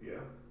year?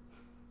 Yeah.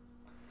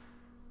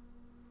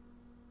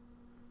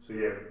 So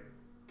you have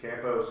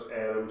Campos,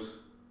 Adams,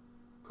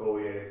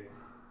 Collier,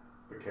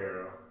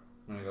 Vaquero.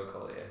 I'm gonna go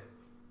Collier.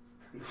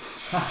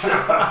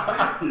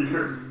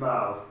 Your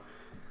mouth.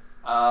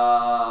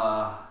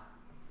 I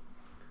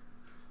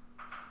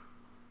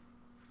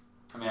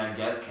mean, I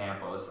guess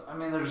Campos. I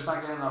mean, they're just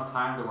not getting enough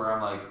time to where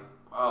I'm like,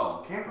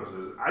 oh. Campos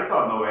is. I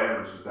thought Mo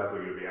Adams was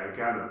definitely going to be. I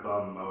kind of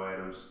bummed Mo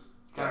Adams.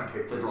 Kind of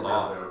fizzled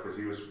off because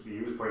he was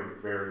playing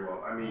very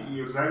well. I mean,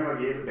 he was not even like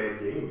he had a bad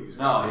game. He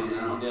didn't.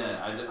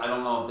 I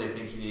don't know if they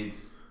think he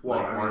needs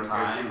more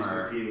time he's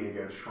or competing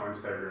against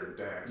Schweinsteiger and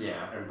Dax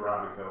and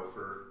Bronico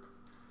for.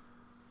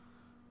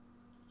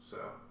 So.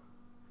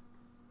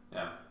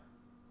 Yeah.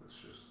 It's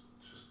just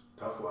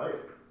tough life.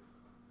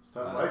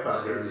 Tough life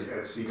out there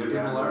at CDM, Good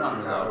people learn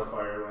under Chicago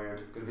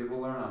Fireland. Good people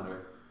learn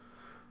under.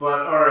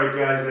 But alright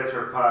guys, that's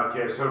our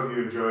podcast. Hope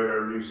you enjoyed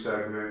our new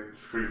segment,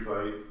 Street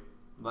Fight.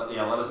 Let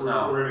us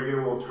know. We're going to get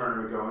a little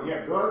tournament going.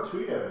 Yeah, go ahead and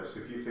tweet at us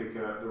if you think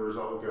the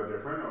result will go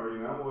different or,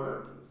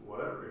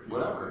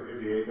 whatever.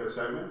 If you hate that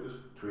segment, just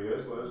tweet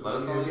us. Let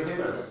us know you hate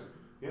us.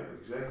 Yeah,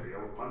 exactly.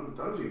 Tons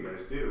of you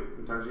guys do.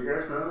 And tons of you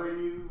guys know that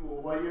you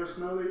will let us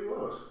know that you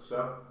love us. So,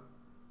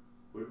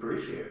 we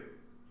appreciate it.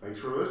 Thanks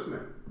for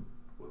listening.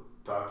 We'll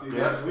talk to you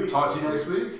next week. Talk to you next week.